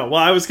words. I know. Well,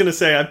 I was going to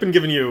say, I've been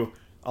giving you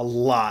a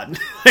lot.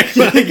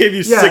 I gave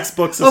you 6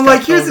 books of I'm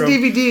like, here's a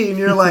DVD, and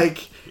you're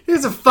like,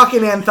 here's a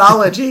fucking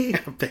anthology.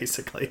 Yeah,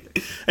 basically.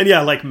 And yeah,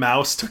 like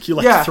Mouse took you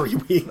like 3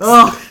 weeks.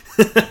 Oh,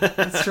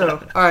 that's true.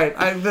 All right.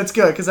 That's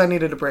good, because I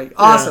needed a break.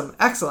 Awesome. Yeah.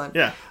 Excellent.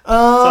 Yeah. So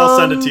I'll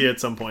send it to you at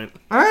some point.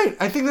 All right.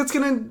 I think that's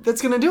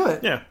gonna do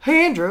it. Yeah.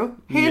 Hey, Andrew.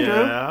 Hey, Andrew.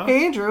 Yeah.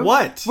 Hey, Andrew.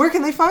 What? Where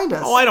can they find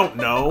us? Oh, I don't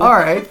know. All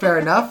right. Fair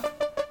enough.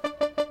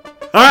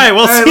 All right,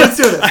 well, let's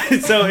do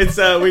this. So it's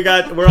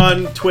we're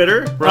on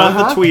Twitter, we're on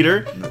the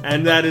tweeter,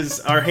 and that is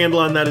our handle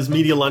on that is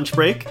Media Lunch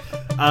Break.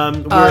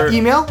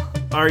 Email?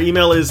 Our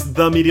email is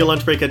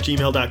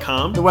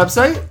themedialunchbreak@gmail.com. The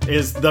website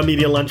is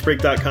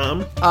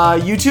themedialunchbreak.com.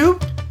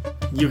 YouTube?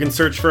 You can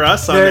search for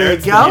us on there.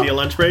 It's the Media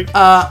Lunch Break.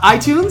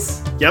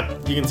 iTunes?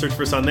 Yep, you can search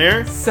for us on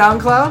there.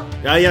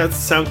 SoundCloud? Yeah, it's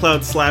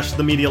SoundCloud /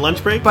 The Media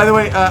Lunch Break. By the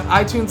way,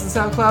 iTunes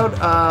and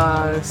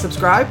SoundCloud,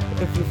 subscribe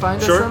if you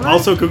find us on there.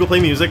 Also Google Play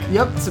Music.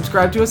 Yep,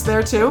 subscribe to us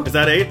there too. Is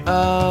that 8?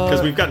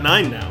 Because we've got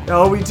 9 now.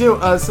 Oh, we do.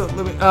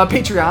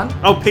 Patreon.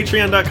 Oh,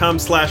 patreon.com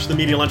 / The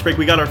Media Lunch Break.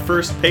 We got our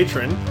first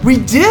patron. We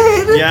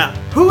did? Yeah.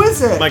 Who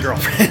is it? My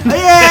girlfriend.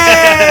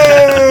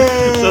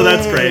 Yay! So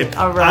that's great.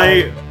 All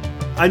right.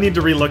 I need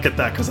to relook at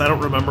that because I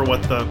don't remember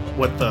what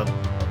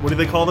do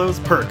they call those?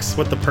 Perks.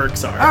 What the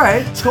perks are. All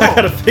right, so I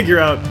got to figure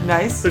out.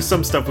 Nice. There's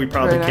some stuff we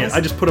probably can't.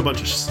 I just put a bunch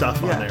of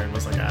stuff on there and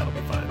was like, it'll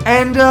be fine.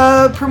 And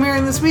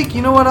premiering this week,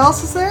 you know what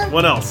else is there?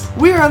 What else?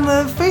 We are on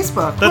the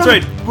Facebook. That's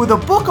right. With a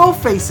book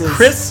of faces.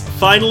 Chris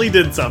finally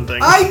did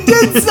something. I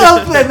did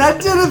something. I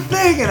did a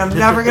thing, and I'm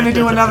never going to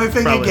do another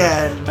thing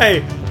again. Not.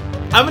 Hey,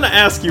 I'm going to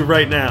ask you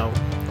right now.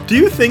 Do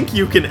you think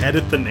you can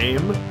edit the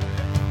name?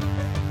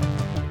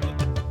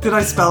 Did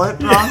I spell it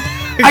wrong?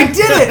 I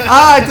did it! Did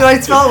I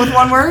spell it with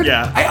one word?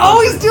 Yeah. I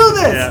always do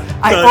this! Yeah.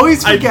 I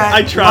always forget.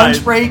 I tried.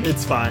 Lunch break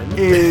it's fine.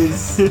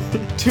 Is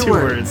two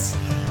words.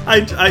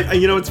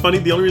 You know, it's funny.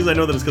 The only reason I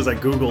know that is because I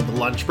Googled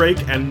lunch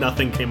break and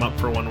nothing came up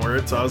for one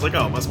word. So I was like,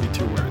 oh, it must be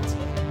 2 words.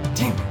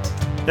 Damn it.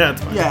 Yeah,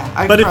 it's fine.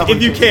 Yeah, but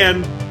if you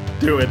can,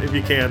 do it. If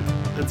you can't,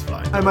 it's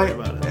fine. I might.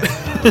 About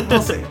it.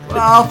 We'll see. Well,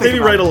 I'll think Maybe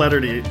write a letter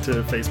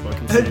to Facebook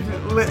and see.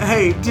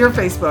 Hey, dear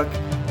Facebook,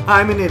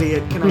 I'm an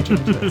idiot. Can I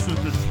change this?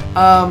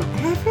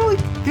 I feel like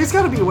there's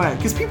got to be a way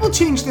because people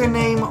change their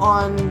name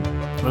on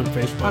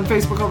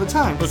Facebook all the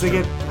time because they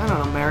get, I don't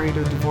know, married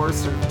or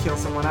divorced or kill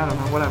someone. I don't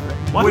know, whatever.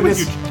 Why would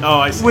you? Oh,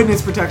 I see.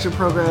 Witness protection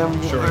program,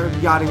 or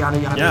yada yada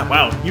yada. Yeah,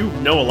 wow, you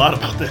know a lot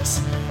about this.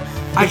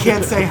 I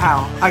can't say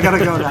how. I gotta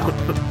go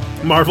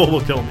now. Marvel will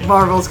kill me.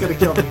 Marvel's gonna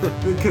kill me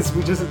because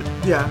we just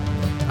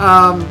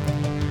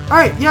all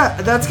right, yeah,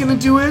 that's gonna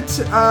do it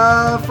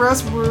for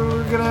us.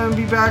 We're gonna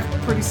be back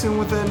pretty soon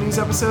with a news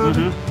episode.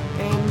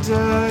 And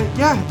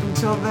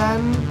until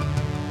then,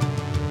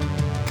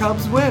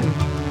 Cubs win.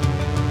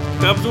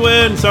 Cubs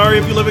win. Sorry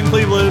if you live in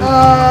Cleveland.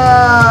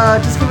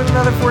 Just give it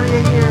another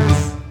 48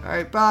 years. All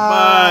right,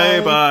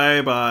 bye.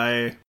 Bye.